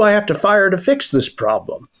asks, who do I have to fire to fix this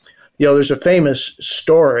problem? You know, there's a famous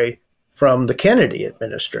story from the Kennedy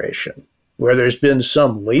administration where there's been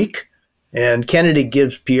some leak, and Kennedy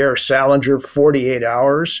gives Pierre Salinger 48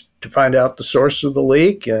 hours to find out the source of the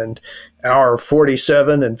leak. And hour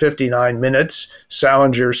 47 and 59 minutes,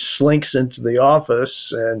 Salinger slinks into the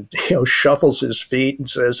office and shuffles his feet and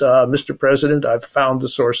says, Mr. President, I've found the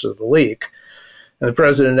source of the leak. And the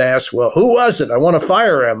president asks, well, who was it? I want to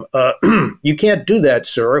fire him. You can't do that,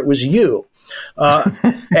 sir. It was you. I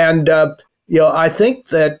think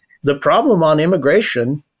that the problem on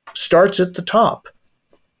immigration starts at the top.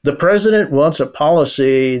 The president wants a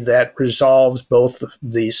policy that resolves both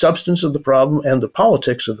the substance of the problem and the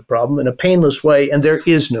politics of the problem in a painless way, and there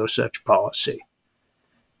is no such policy.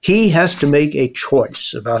 He has to make a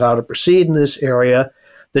choice about how to proceed in this area.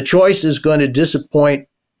 The choice is going to disappoint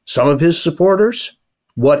some of his supporters,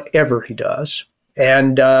 whatever he does.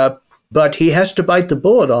 But he has to bite the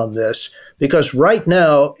bullet on this, because right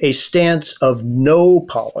now, a stance of no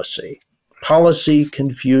policy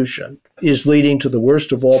confusion, is leading to the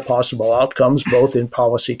worst of all possible outcomes, both in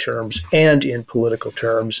policy terms and in political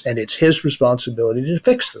terms. And it's his responsibility to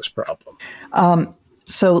fix this problem.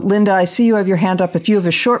 So, Linda, I see you have your hand up. If you have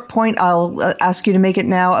a short point, I'll ask you to make it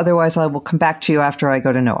now. Otherwise, I will come back to you after I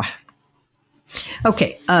go to Noah.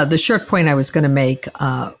 Okay. The short point I was going to make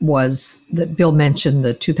was that Bill mentioned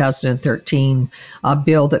the 2013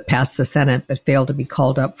 bill that passed the Senate but failed to be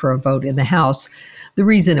called up for a vote in the House. The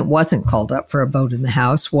reason it wasn't called up for a vote in the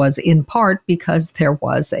House was in part because there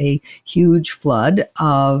was a huge flood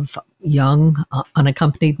of young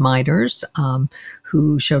unaccompanied minors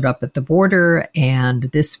who showed up at the border, and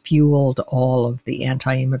this fueled all of the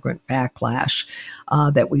anti-immigrant backlash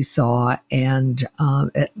that we saw, and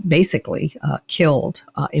it basically killed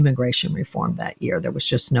immigration reform that year. There was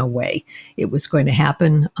just no way it was going to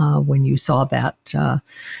happen when you saw that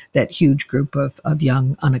huge group of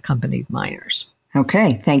young unaccompanied minors.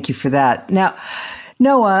 Okay, thank you for that. Now,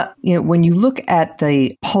 Noah, when you look at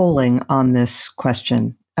the polling on this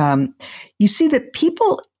question, you see that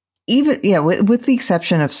people, even with the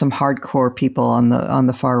exception of some hardcore people on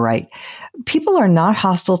the far right, people are not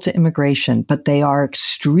hostile to immigration, but they are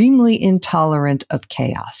extremely intolerant of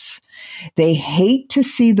chaos. They hate to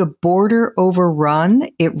see the border overrun.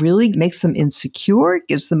 It really makes them insecure. It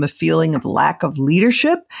gives them a feeling of lack of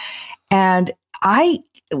leadership. And I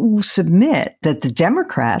submit that the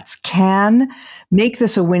Democrats can make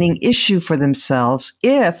this a winning issue for themselves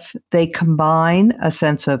if they combine a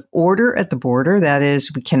sense of order at the border. That is,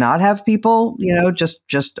 we cannot have people,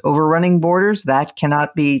 just overrunning borders. That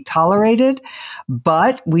cannot be tolerated.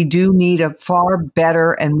 But we do need a far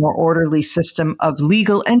better and more orderly system of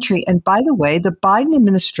legal entry. And by the way, the Biden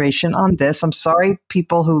administration on this, I'm sorry,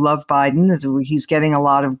 people who love Biden, he's getting a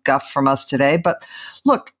lot of guff from us today. But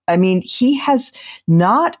look, I mean, he has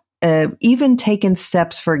not even taken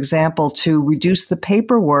steps, for example, to reduce the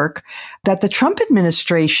paperwork that the Trump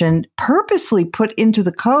administration purposely put into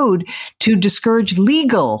the code to discourage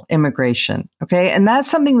legal immigration. Okay. And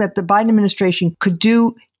that's something that the Biden administration could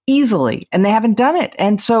do easily, and they haven't done it.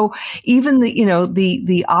 And so even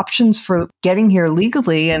the options for getting here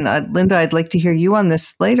legally, and Linda, I'd like to hear you on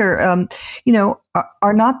this later,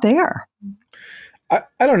 are not there.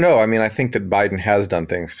 I don't know. I mean, I think that Biden has done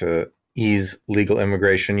things to ease legal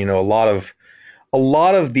immigration. A lot of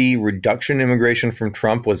the reduction in immigration from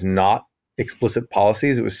Trump was not explicit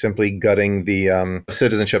policies. It was simply gutting the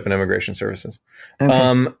Citizenship and Immigration Services.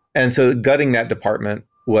 Okay. And so gutting that department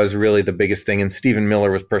was really the biggest thing. And Stephen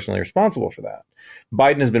Miller was personally responsible for that.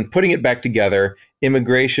 Biden has been putting it back together.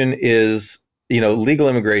 Immigration is, legal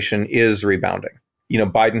immigration is rebounding.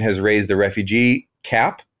 Biden has raised the refugee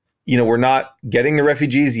cap. We're not getting the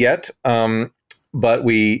refugees yet, but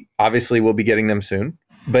we obviously will be getting them soon.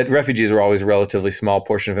 But refugees are always a relatively small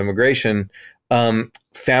portion of immigration.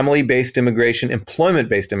 Family-based immigration,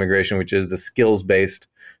 employment-based immigration, which is the skills-based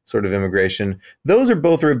sort of immigration, those are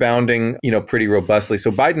both rebounding, pretty robustly.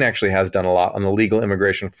 So Biden actually has done a lot on the legal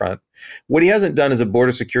immigration front. What he hasn't done is a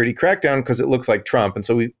border security crackdown because it looks like Trump. And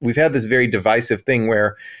so we've had this very divisive thing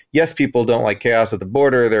where, yes, people don't like chaos at the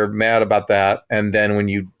border. They're mad about that. And then when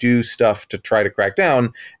you do stuff to try to crack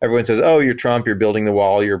down, everyone says, oh, you're Trump, you're building the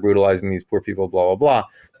wall, you're brutalizing these poor people, blah, blah, blah.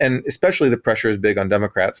 And especially the pressure is big on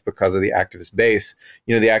Democrats because of the activist base.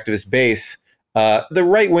 The activist base, the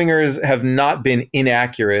right-wingers have not been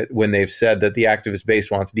inaccurate when they've said that the activist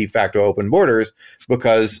base wants de facto open borders,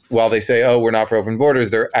 because while they say, oh, we're not for open borders,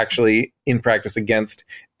 they're actually in practice against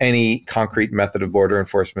any concrete method of border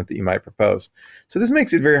enforcement that you might propose. So this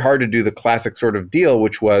makes it very hard to do the classic sort of deal,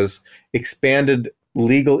 which was expanded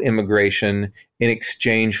legal immigration in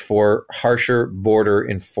exchange for harsher border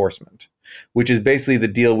enforcement, which is basically the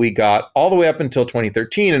deal we got all the way up until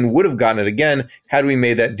 2013 and would have gotten it again had we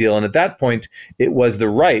made that deal. And at that point, it was the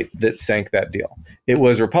right that sank that deal. It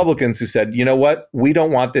was Republicans who said, you know what, we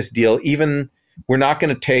don't want this deal. Even we're not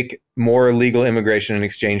going to take more legal immigration in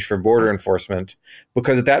exchange for border enforcement,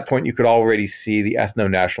 because at that point, you could already see the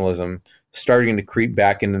ethno-nationalism starting to creep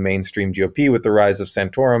back into mainstream GOP with the rise of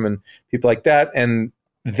Santorum and people like that. And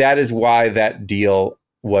that is why that deal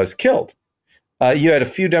was killed. You had a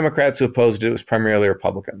few Democrats who opposed it. It was primarily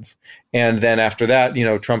Republicans. And then after that,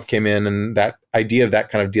 Trump came in and that idea of that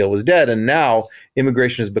kind of deal was dead. And now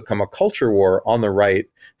immigration has become a culture war on the right,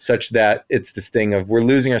 such that it's this thing of we're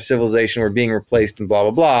losing our civilization, we're being replaced and blah,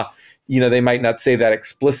 blah, blah. They might not say that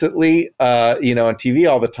explicitly, on TV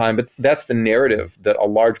all the time, but that's the narrative that a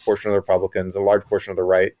large portion of the Republicans, a large portion of the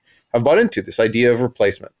right have bought into, this idea of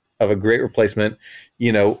replacement, of a great replacement.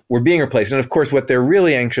 We're being replaced. And of course, what they're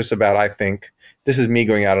really anxious about, I think, this is me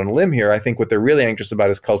going out on a limb here, I think what they're really anxious about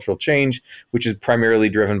is cultural change, which is primarily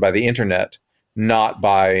driven by the internet, not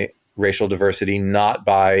by racial diversity, not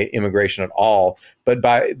by immigration at all, but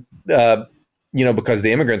by, because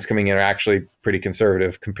the immigrants coming in are actually pretty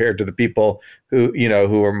conservative compared to the people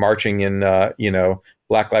who are marching in,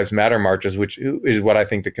 Black Lives Matter marches, which is what I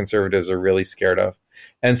think the conservatives are really scared of.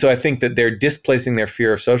 And so I think that they're displacing their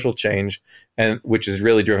fear of social change, and which is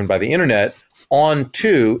really driven by the internet,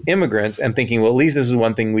 onto immigrants and thinking, well, at least this is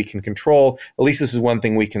one thing we can control. At least this is one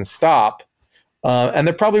thing we can stop. And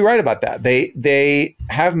they're probably right about that. They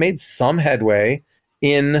have made some headway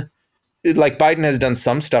in, like Biden has done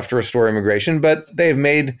some stuff to restore immigration, but they've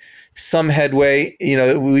made some headway.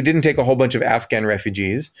 We didn't take a whole bunch of Afghan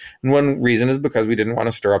refugees. And one reason is because we didn't want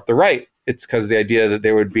to stir up the right. It's because the idea that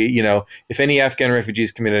there would be, if any Afghan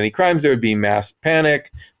refugees committed any crimes, there would be mass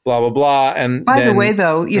panic, blah, blah, blah. And by the way,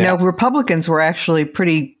 though, Republicans were actually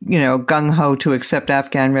pretty, gung-ho to accept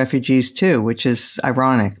Afghan refugees too, which is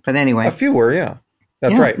ironic. But anyway. A few were, yeah.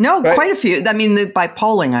 That's right. No, right? Quite a few. I mean, by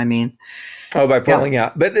polling, I mean. Oh, by polling,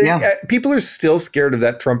 yeah. But people are still scared of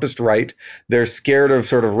that Trumpist right. They're scared of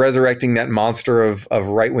sort of resurrecting that monster of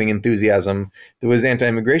right-wing enthusiasm that was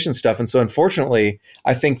anti-immigration stuff. And so unfortunately,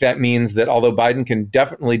 I think that means that although Biden can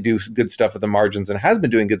definitely do good stuff at the margins and has been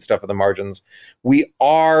doing good stuff at the margins, we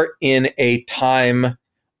are in a time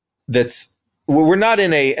we're not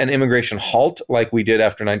in an immigration halt like we did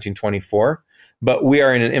after 1924. But we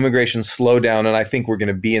are in an immigration slowdown, and I think we're going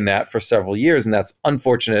to be in that for several years, and that's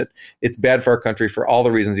unfortunate. It's bad for our country for all the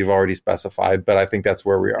reasons you've already specified, but I think that's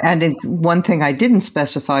where we are. And one thing I didn't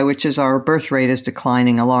specify, which is our birth rate is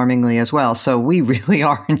declining alarmingly as well. So we really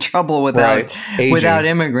are in trouble without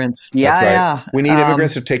immigrants. Yeah, right. yeah. We need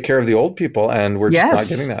immigrants to take care of the old people, and we're just not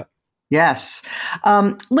getting that. Yes.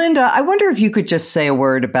 Linda, I wonder if you could just say a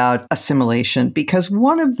word about assimilation, because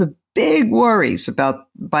one of the big worries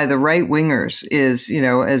by the right wingers is,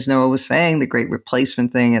 as Noah was saying, the great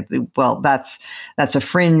replacement thing. Well, that's a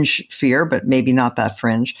fringe fear, but maybe not that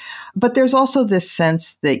fringe. But there's also this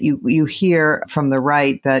sense that you hear from the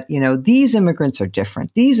right that, these immigrants are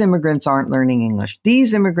different. These immigrants aren't learning English.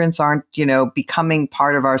 These immigrants aren't, becoming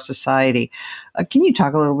part of our society. Can you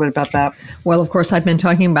talk a little bit about that? Well, of course, I've been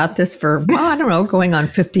talking about this for, going on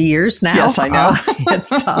 50 years now. Yes, I know.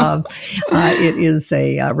 It is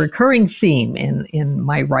a recurring theme in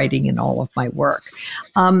my writing and all of my work.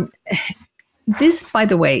 This, by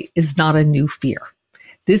the way, is not a new fear.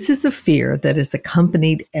 This is a fear that has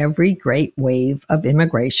accompanied every great wave of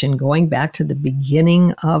immigration going back to the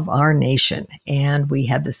beginning of our nation. And we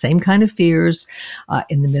had the same kind of fears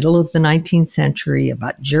in the middle of the 19th century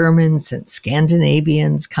about Germans and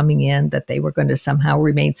Scandinavians coming in, that they were going to somehow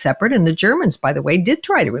remain separate. And the Germans, by the way, did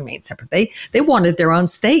try to remain separate. They wanted their own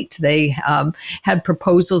state. They had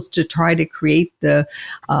proposals to try to create the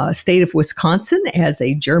state of Wisconsin as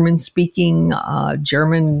a German-speaking,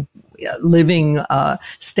 German living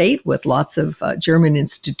state with lots of German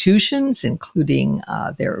institutions, including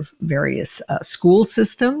their various school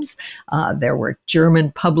systems. There were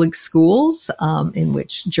German public schools in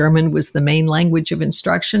which German was the main language of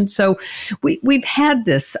instruction. So we've had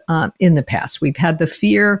this in the past. We've had the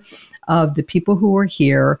fear of the people who were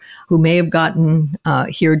here, who may have gotten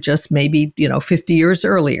here just maybe 50 years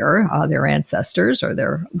earlier, their ancestors or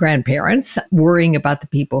their grandparents, worrying about the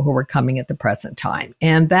people who were coming at the present time.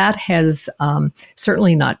 And that has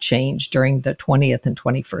certainly not changed during the 20th and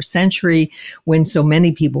 21st century, when so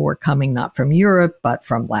many people were coming not from Europe, but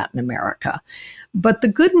from Latin America. But the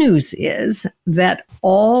good news is that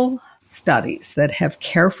all studies that have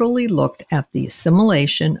carefully looked at the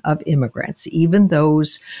assimilation of immigrants, even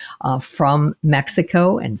those from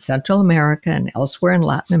Mexico and Central America and elsewhere in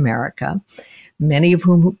Latin America, many of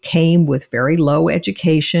whom came with very low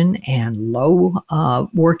education and low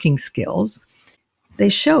working skills, they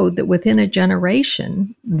showed that within a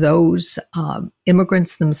generation, those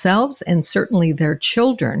immigrants themselves and certainly their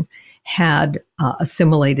children had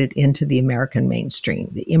assimilated into the American mainstream.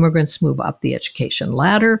 The immigrants move up the education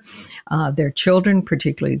ladder. Their children,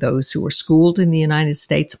 particularly those who were schooled in the United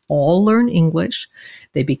States, all learn English.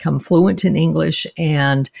 They become fluent in English.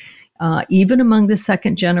 And even among the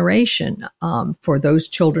second generation, for those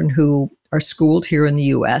children who are schooled here in the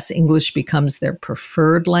U.S., English becomes their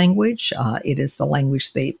preferred language. It is the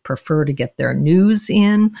language they prefer to get their news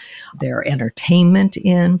in, their entertainment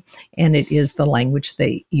in, and it is the language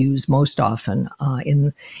they use most often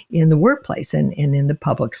in the workplace and in the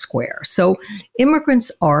public square. So immigrants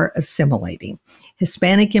are assimilating.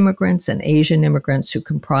 Hispanic immigrants and Asian immigrants, who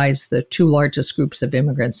comprise the two largest groups of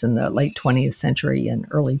immigrants in the late 20th century and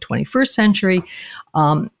early 21st century,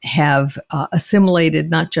 have assimilated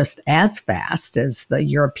not just as fast as the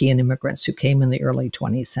European immigrants who came in the early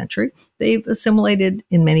 20th century. They've assimilated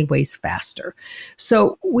in many ways faster.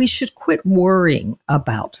 So we should quit worrying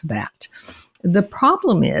about that. The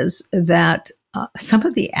problem is that some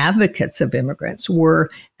of the advocates of immigrants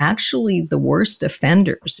were actually the worst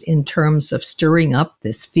offenders in terms of stirring up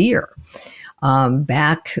this fear.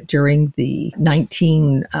 Back during the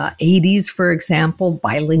 1980s, for example,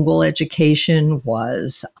 bilingual education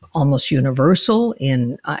was almost universal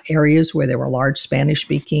in areas where there were large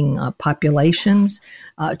Spanish-speaking populations.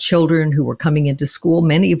 Children who were coming into school,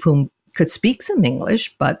 many of whom could speak some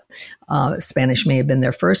English, but Spanish may have been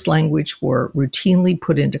their first language, were routinely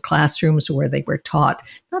put into classrooms where they were taught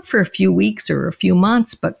not for a few weeks or a few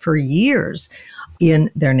months, but for years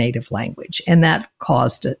in their native language. And that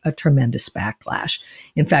caused a tremendous backlash.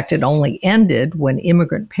 In fact, it only ended when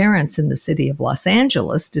immigrant parents in the city of Los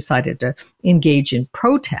Angeles decided to engage in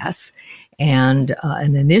protests. And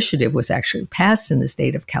an initiative was actually passed in the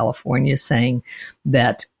state of California saying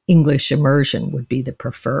that English immersion would be the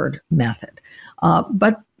preferred method.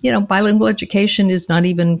 But bilingual education is not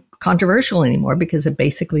even controversial anymore because it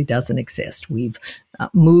basically doesn't exist. We've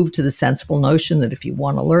moved to the sensible notion that if you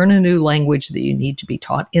want to learn a new language, that you need to be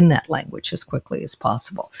taught in that language as quickly as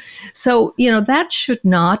possible. So, that should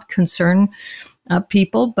not concern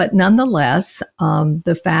people, but nonetheless,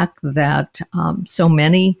 the fact that so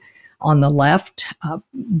many on the left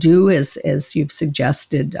do, as you've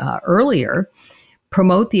suggested earlier,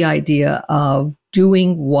 promote the idea of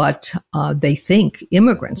doing what they think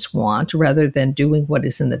immigrants want rather than doing what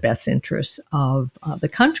is in the best interests of the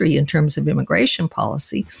country in terms of immigration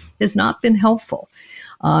policy has not been helpful.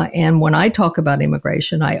 And when I talk about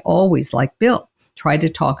immigration, I always, like Bill, try to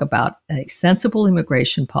talk about a sensible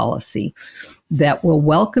immigration policy that will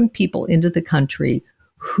welcome people into the country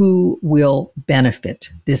who will benefit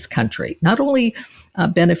this country. Not only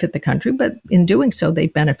benefit the country, but in doing so, they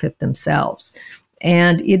benefit themselves.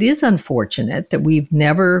 And it is unfortunate that we've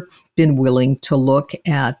never been willing to look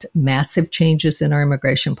at massive changes in our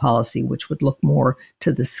immigration policy, which would look more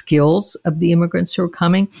to the skills of the immigrants who are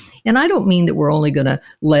coming. And I don't mean that we're only going to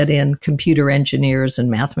let in computer engineers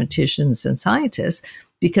and mathematicians and scientists,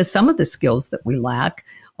 because some of the skills that we lack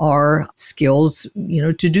are skills,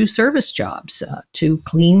 to do service jobs, to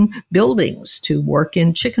clean buildings, to work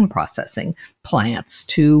in chicken processing plants,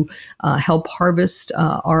 to help harvest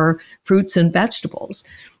our fruits and vegetables.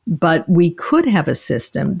 But we could have a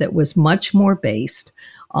system that was much more based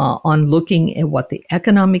on looking at what the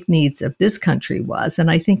economic needs of this country was. And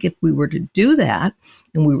I think if we were to do that,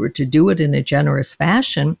 and we were to do it in a generous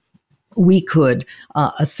fashion, we could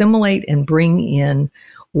assimilate and bring in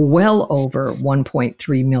well over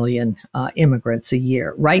 1.3 million immigrants a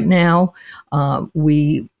year. Right now,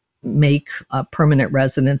 we make permanent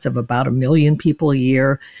residents of about 1 million people a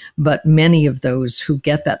year, but many of those who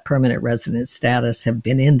get that permanent resident status have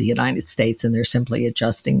been in the United States, and they're simply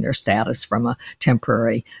adjusting their status from a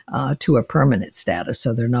temporary to a permanent status,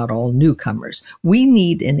 so they're not all newcomers. We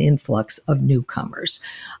need an influx of newcomers,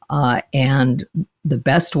 and the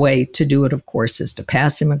best way to do it, of course, is to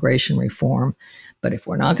pass immigration reform. But if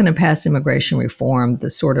we're not going to pass immigration reform,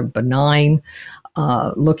 the sort of benign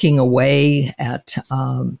looking away at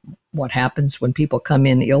what happens when people come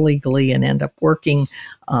in illegally and end up working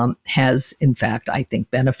has, in fact, I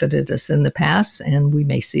think, benefited us in the past, and we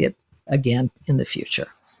may see it again in the future.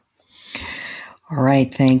 All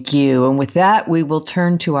right, thank you. And with that, we will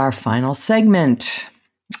turn to our final segment,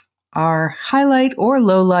 our highlight or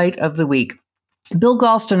lowlight of the week. Bill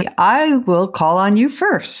Galston, I will call on you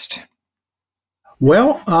first.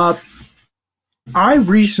 Well, I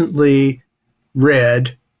recently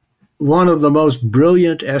read one of the most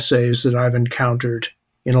brilliant essays that I've encountered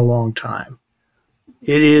in a long time.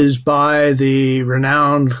 It is by the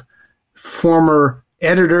renowned former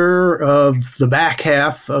editor of the back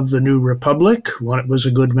half of the New Republic, when it was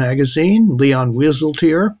a good magazine, Leon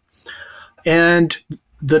Wieseltier. And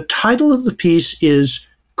the title of the piece is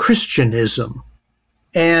Christianism.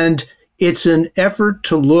 And it's an effort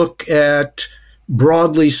to look at,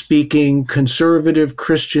 broadly speaking, conservative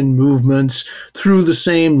Christian movements through the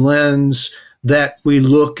same lens that we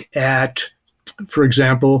look at, for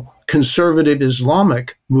example, conservative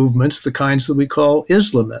Islamic movements, the kinds that we call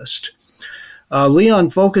Islamist. Leon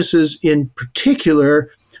focuses in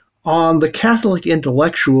particular on the Catholic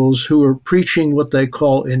intellectuals who are preaching what they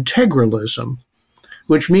call integralism,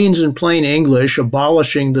 which means in plain English,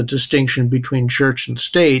 abolishing the distinction between church and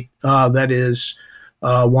state, that is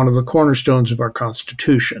one of the cornerstones of our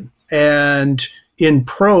Constitution. And in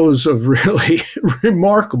prose of really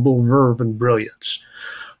remarkable verve and brilliance,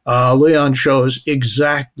 Leon shows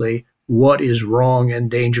exactly what is wrong and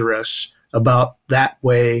dangerous about that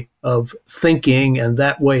way of thinking and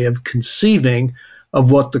that way of conceiving of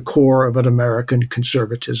what the core of an American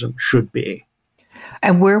conservatism should be.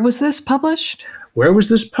 And where was this published? Where was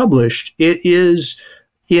this published? It is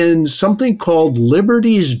in something called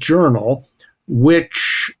Liberty's Journal,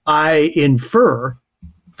 which I infer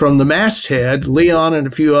from the masthead Leon and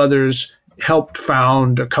a few others helped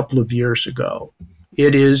found a couple of years ago.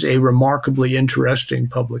 It is a remarkably interesting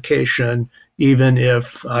publication, even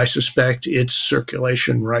if I suspect its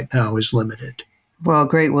circulation right now is limited. Well,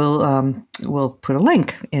 great. We'll put a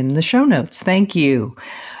link in the show notes. Thank you.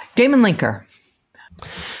 Damon Linker.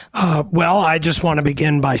 Well, I just want to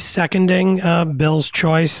begin by seconding Bill's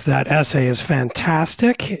choice. That essay is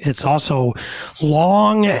fantastic. It's also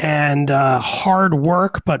long and hard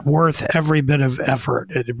work, but worth every bit of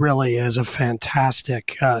effort. It really is a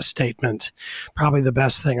fantastic statement. Probably the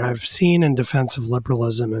best thing I've seen in defense of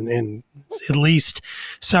liberalism in at least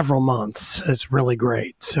several months. It's really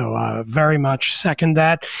great. So very much second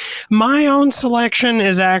that. My own selection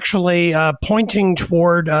is actually pointing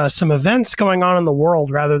toward some events going on in the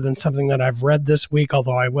world rather than something that I've read this week,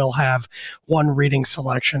 although I will have one reading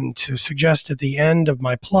selection to suggest at the end of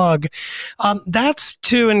my plug. That's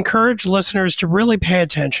to encourage listeners to really pay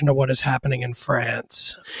attention to what is happening in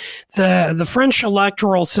France. The French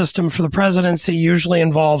electoral system for the presidency usually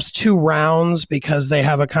involves 2 rounds because they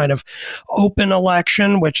have a kind of open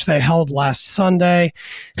election, which they held last Sunday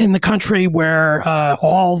in the country, where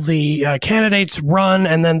all the candidates run,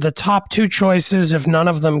 and then the top 2 choices, if none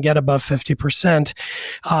of them get above 50%,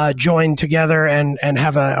 join together and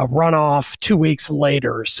have a runoff 2 weeks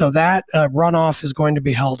later. So that runoff is going to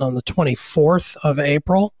be held on the 24th of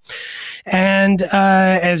April. And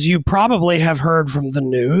as you probably have heard from the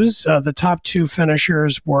news, the top 2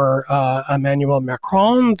 finishers were Emmanuel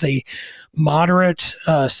Macron, the moderate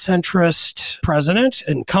centrist president,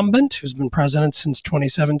 incumbent, who's been president since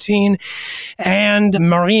 2017, and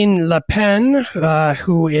Marine Le Pen,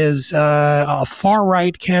 who is a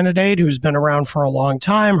far-right candidate who's been around for a long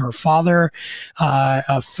time. Her father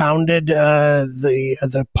founded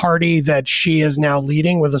the party that she is now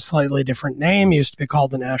leading with a slightly different name. It used to be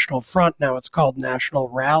called the National Front. Now it's called National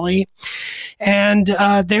Rally. And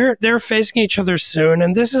they're facing each other soon.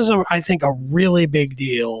 And this is, I think, a really big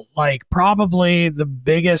deal, like probably the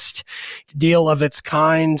biggest deal of its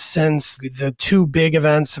kind since the two big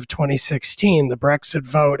events of 2016, the Brexit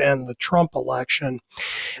vote and the Trump election.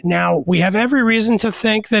 Now, we have every reason to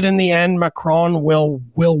think that in the end, Macron will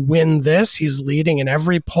win this. He's leading in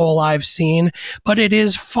every poll I've seen, but it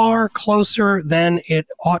is far closer than it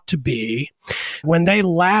ought to be. When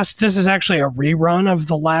this is actually a rerun of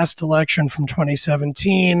the last election from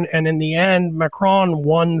 2017. And in the end, Macron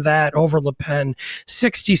won that over Le Pen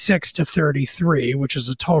 66-33, which is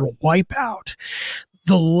a total wipeout.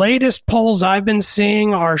 The latest polls I've been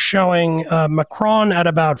seeing are showing Macron at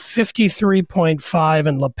about 53.5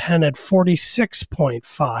 and Le Pen at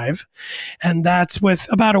 46.5. And that's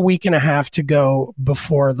with about a week and a half to go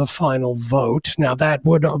before the final vote. Now, that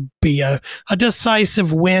would be a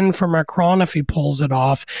decisive win for Macron if he pulls it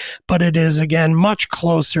off. But it is, again, much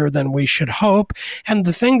closer than we should hope. And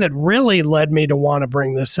the thing that really led me to want to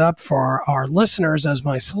bring this up for our listeners as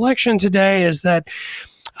my selection today is that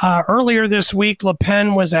earlier this week, Le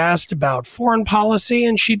Pen was asked about foreign policy,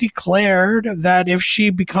 and she declared that if she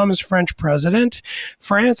becomes French president,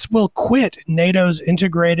 France will quit NATO's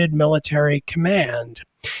integrated military command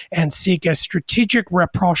and seek a strategic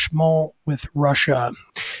rapprochement with Russia.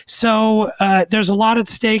 So there's a lot at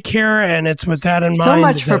stake here, and it's with that in mind. So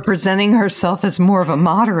much for presenting herself as more of a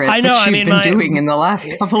moderate, I know, which she's been doing in the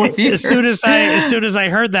last couple of years. As soon as I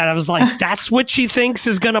heard that, I was like, that's what she thinks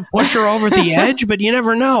is going to push her over the edge, but you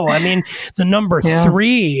never know. I mean, the number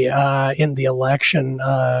 3 in the election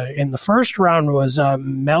in the first round was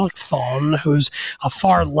Mélenchon, who's a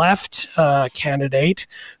far left candidate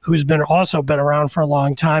who's also been around for a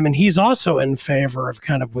long time, and he's also in favor of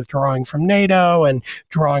kind of withdrawing from NATO and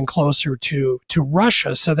drawing closer to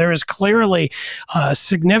Russia. So there is clearly a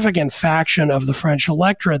significant faction of the French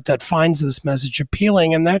electorate that finds this message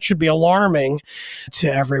appealing, and that should be alarming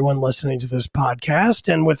to everyone listening to this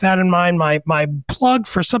podcast. And with that in mind, my plug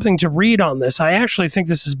for something to read on this, I actually think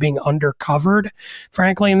this is being undercovered,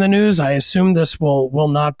 frankly, in the news. I assume this will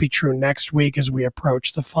not be true next week as we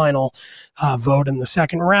approach the final vote in the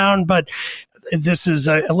second round, but this is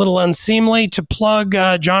a little unseemly to plug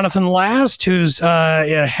Jonathan Last, who's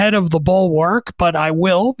head of the Bulwark, but I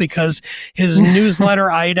will, because his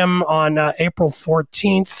newsletter item on April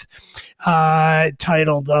 14th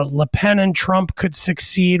titled Le Pen and Trump Could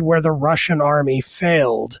Succeed Where the Russian Army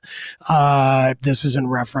Failed. This is in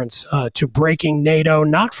reference to breaking NATO,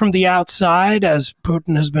 not from the outside, as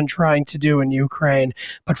Putin has been trying to do in Ukraine,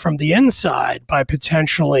 but from the inside by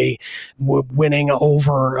potentially winning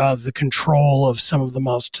over the control of some of the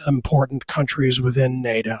most important countries within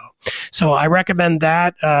NATO. So I recommend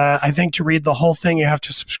that. I think to read the whole thing, you have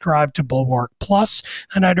to subscribe to Bulwark Plus,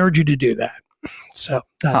 and I'd urge you to do that. So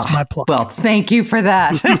that's my plug. Well, thank you for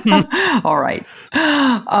that. All right.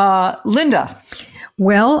 Linda.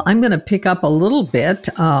 Well, I'm going to pick up a little bit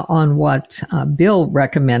on what Bill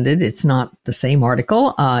recommended. It's not the same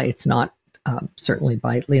article. It's not certainly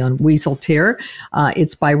by Leon Wieseltier.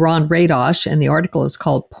 It's by Ron Radosh, and the article is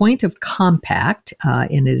called Point of Compact,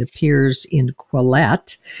 and it appears in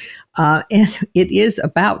Quillette. And it is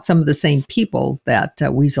about some of the same people that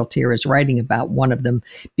Wieseltier is writing about, one of them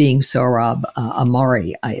being Sohrab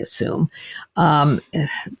Ahmari, I assume.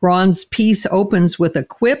 Ron's piece opens with a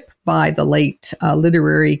quip by the late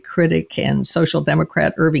literary critic and social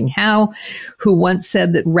democrat Irving Howe, who once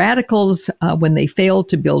said that radicals, when they fail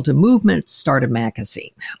to build a movement, start a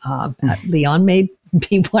magazine. Leon may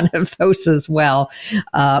be one of those as well.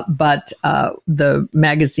 But the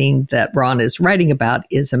magazine that Ron is writing about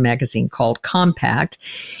is a magazine called Compact.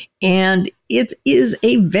 And it is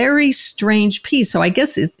a very strange piece. So I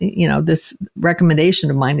guess, this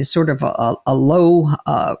recommendation of mine is sort of a low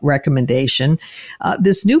recommendation.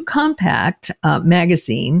 This new Compact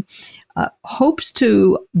magazine hopes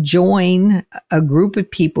to join a group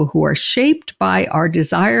of people who are shaped by our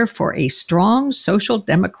desire for a strong social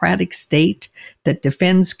democratic state that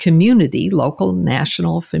defends community, local,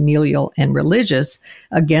 national, familial, and religious,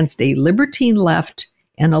 against a libertine left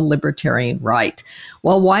and a libertarian right.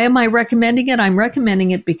 Well, why am I recommending it? I'm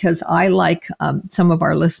recommending it because I, like some of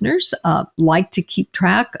our listeners, like to keep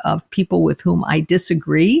track of people with whom I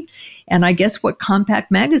disagree. And I guess what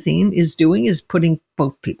Compact Magazine is doing is putting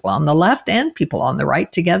both people on the left and people on the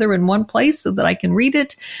right together in one place so that I can read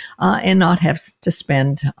it and not have to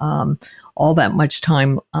spend all that much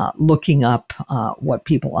time looking up what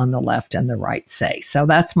people on the left and the right say. So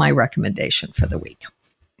that's my recommendation for the week.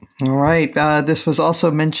 All right. This was also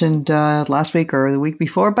mentioned last week or the week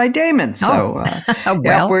before by Damon. So well,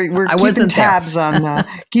 yeah, we're keeping tabs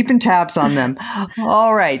on them.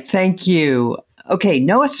 All right. Thank you. Okay,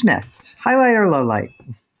 Noah Smith, highlight or low light,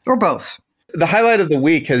 or both? The highlight of the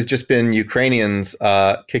week has just been Ukrainians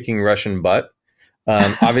kicking Russian butt.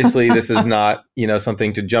 Obviously, this is not,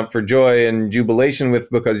 something to jump for joy and jubilation with,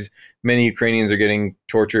 because many Ukrainians are getting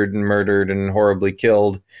tortured and murdered and horribly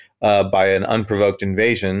killed by an unprovoked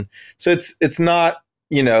invasion. So it's not,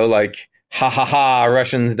 like, ha ha ha,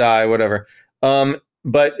 Russians die, whatever.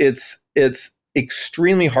 But it's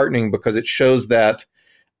extremely heartening because it shows that,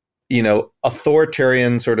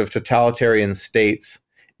 authoritarian sort of totalitarian states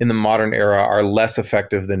in the modern era are less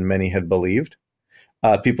effective than many had believed.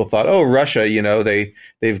 People thought, oh, Russia,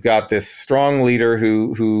 they've got this strong leader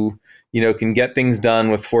who can get things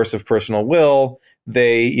done with force of personal will.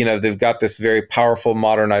 They've got this very powerful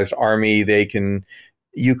modernized army.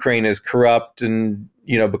 Ukraine is corrupt and,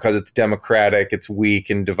 because it's democratic, it's weak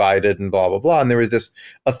and divided and blah, blah, blah. And there was this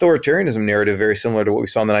authoritarianism narrative very similar to what we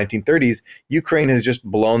saw in the 1930s. Ukraine has just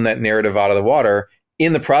blown that narrative out of the water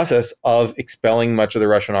in the process of expelling much of the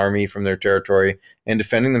Russian army from their territory and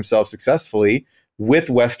defending themselves successfully. With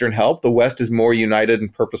Western help, the West is more united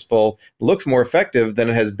and purposeful, looks more effective than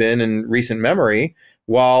it has been in recent memory,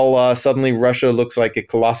 while suddenly Russia looks like a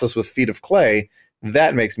colossus with feet of clay.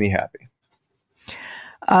 That makes me happy.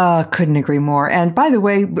 Couldn't agree more. And by the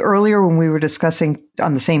way, earlier when we were discussing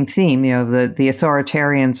on the same theme, the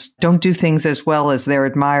authoritarians don't do things as well as their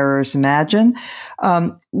admirers imagine.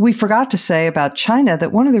 We forgot to say about China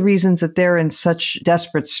that one of the reasons that they're in such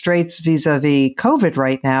desperate straits vis-a-vis COVID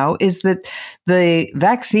right now is that the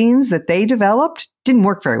vaccines that they developed didn't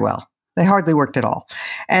work very well. They hardly worked at all.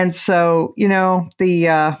 And so,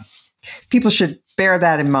 the people should bear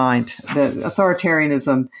that in mind. The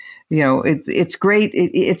authoritarianism, it's great.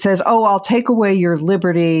 It says, oh, I'll take away your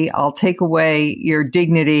liberty. I'll take away your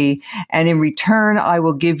dignity. And in return, I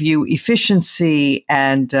will give you efficiency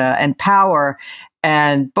and power.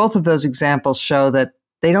 And both of those examples show that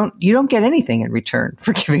you don't get anything in return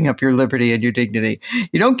for giving up your liberty and your dignity.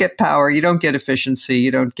 You don't get power. You don't get efficiency.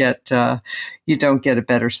 You don't get a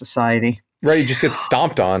better society. Right. You just get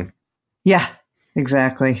stomped on. Yeah.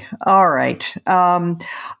 Exactly. All right.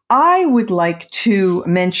 I would like to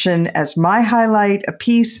mention as my highlight a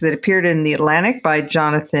piece that appeared in The Atlantic by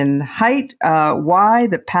Jonathan Haidt, Why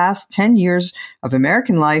the Past 10 Years of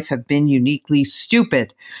American Life Have Been Uniquely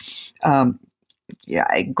Stupid.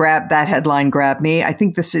 That headline grabbed me. I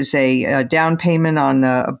think this is a down payment on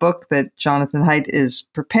a book that Jonathan Haidt is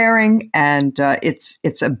preparing, and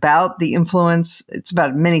it's about the influence. It's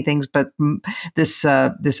about many things, but this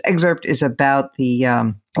excerpt is about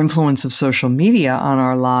the influence of social media on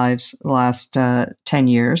our lives the last 10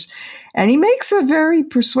 years. And he makes a very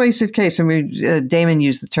persuasive case. I mean, Damon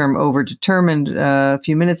used the term overdetermined a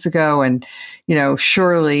few minutes ago. And,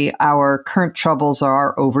 surely our current troubles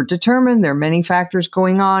are overdetermined. There are many factors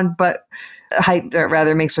going on, but Haidt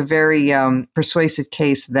rather makes a very persuasive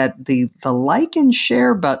case that the like and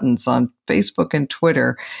share buttons on Facebook and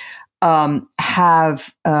Twitter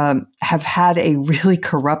have had a really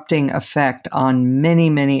corrupting effect on many,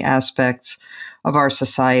 many aspects of our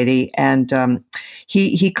society. And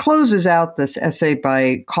he closes out this essay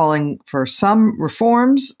by calling for some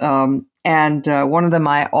reforms. And one of them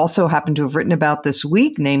I also happen to have written about this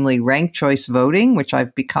week, namely ranked choice voting, which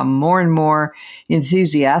I've become more and more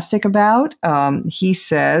enthusiastic about. He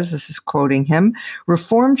says, this is quoting him,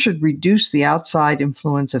 reform should reduce the outside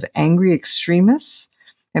influence of angry extremists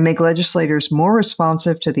and make legislators more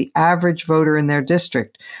responsive to the average voter in their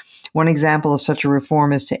district. One example of such a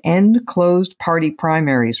reform is to end closed party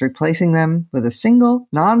primaries, replacing them with a single,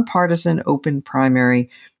 nonpartisan open primary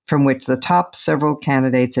from which the top several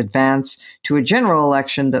candidates advance to a general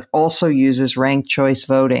election that also uses ranked choice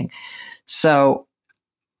voting. So,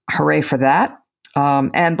 hooray for that.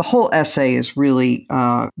 And the whole essay is really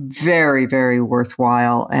very, very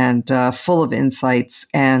worthwhile and full of insights.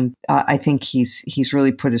 And I think he's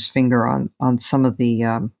really put his finger on some of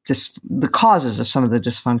the causes of some of the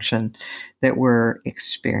dysfunction that we're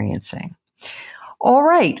experiencing. All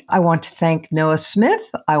right. I want to thank Noah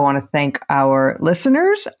Smith. I want to thank our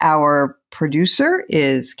listeners. Our producer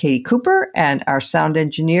is Katie Cooper, and our sound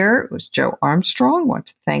engineer was Joe Armstrong. I want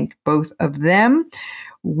to thank both of them.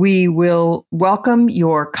 We will welcome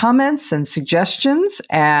your comments and suggestions.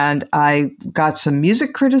 And I got some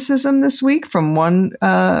music criticism this week from one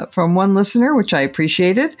listener, which I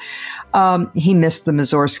appreciated. He missed the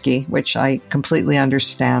Mussorgsky, which I completely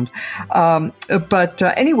understand. But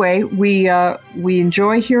anyway, we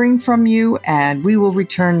enjoy hearing from you, and we will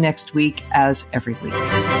return next week as every week.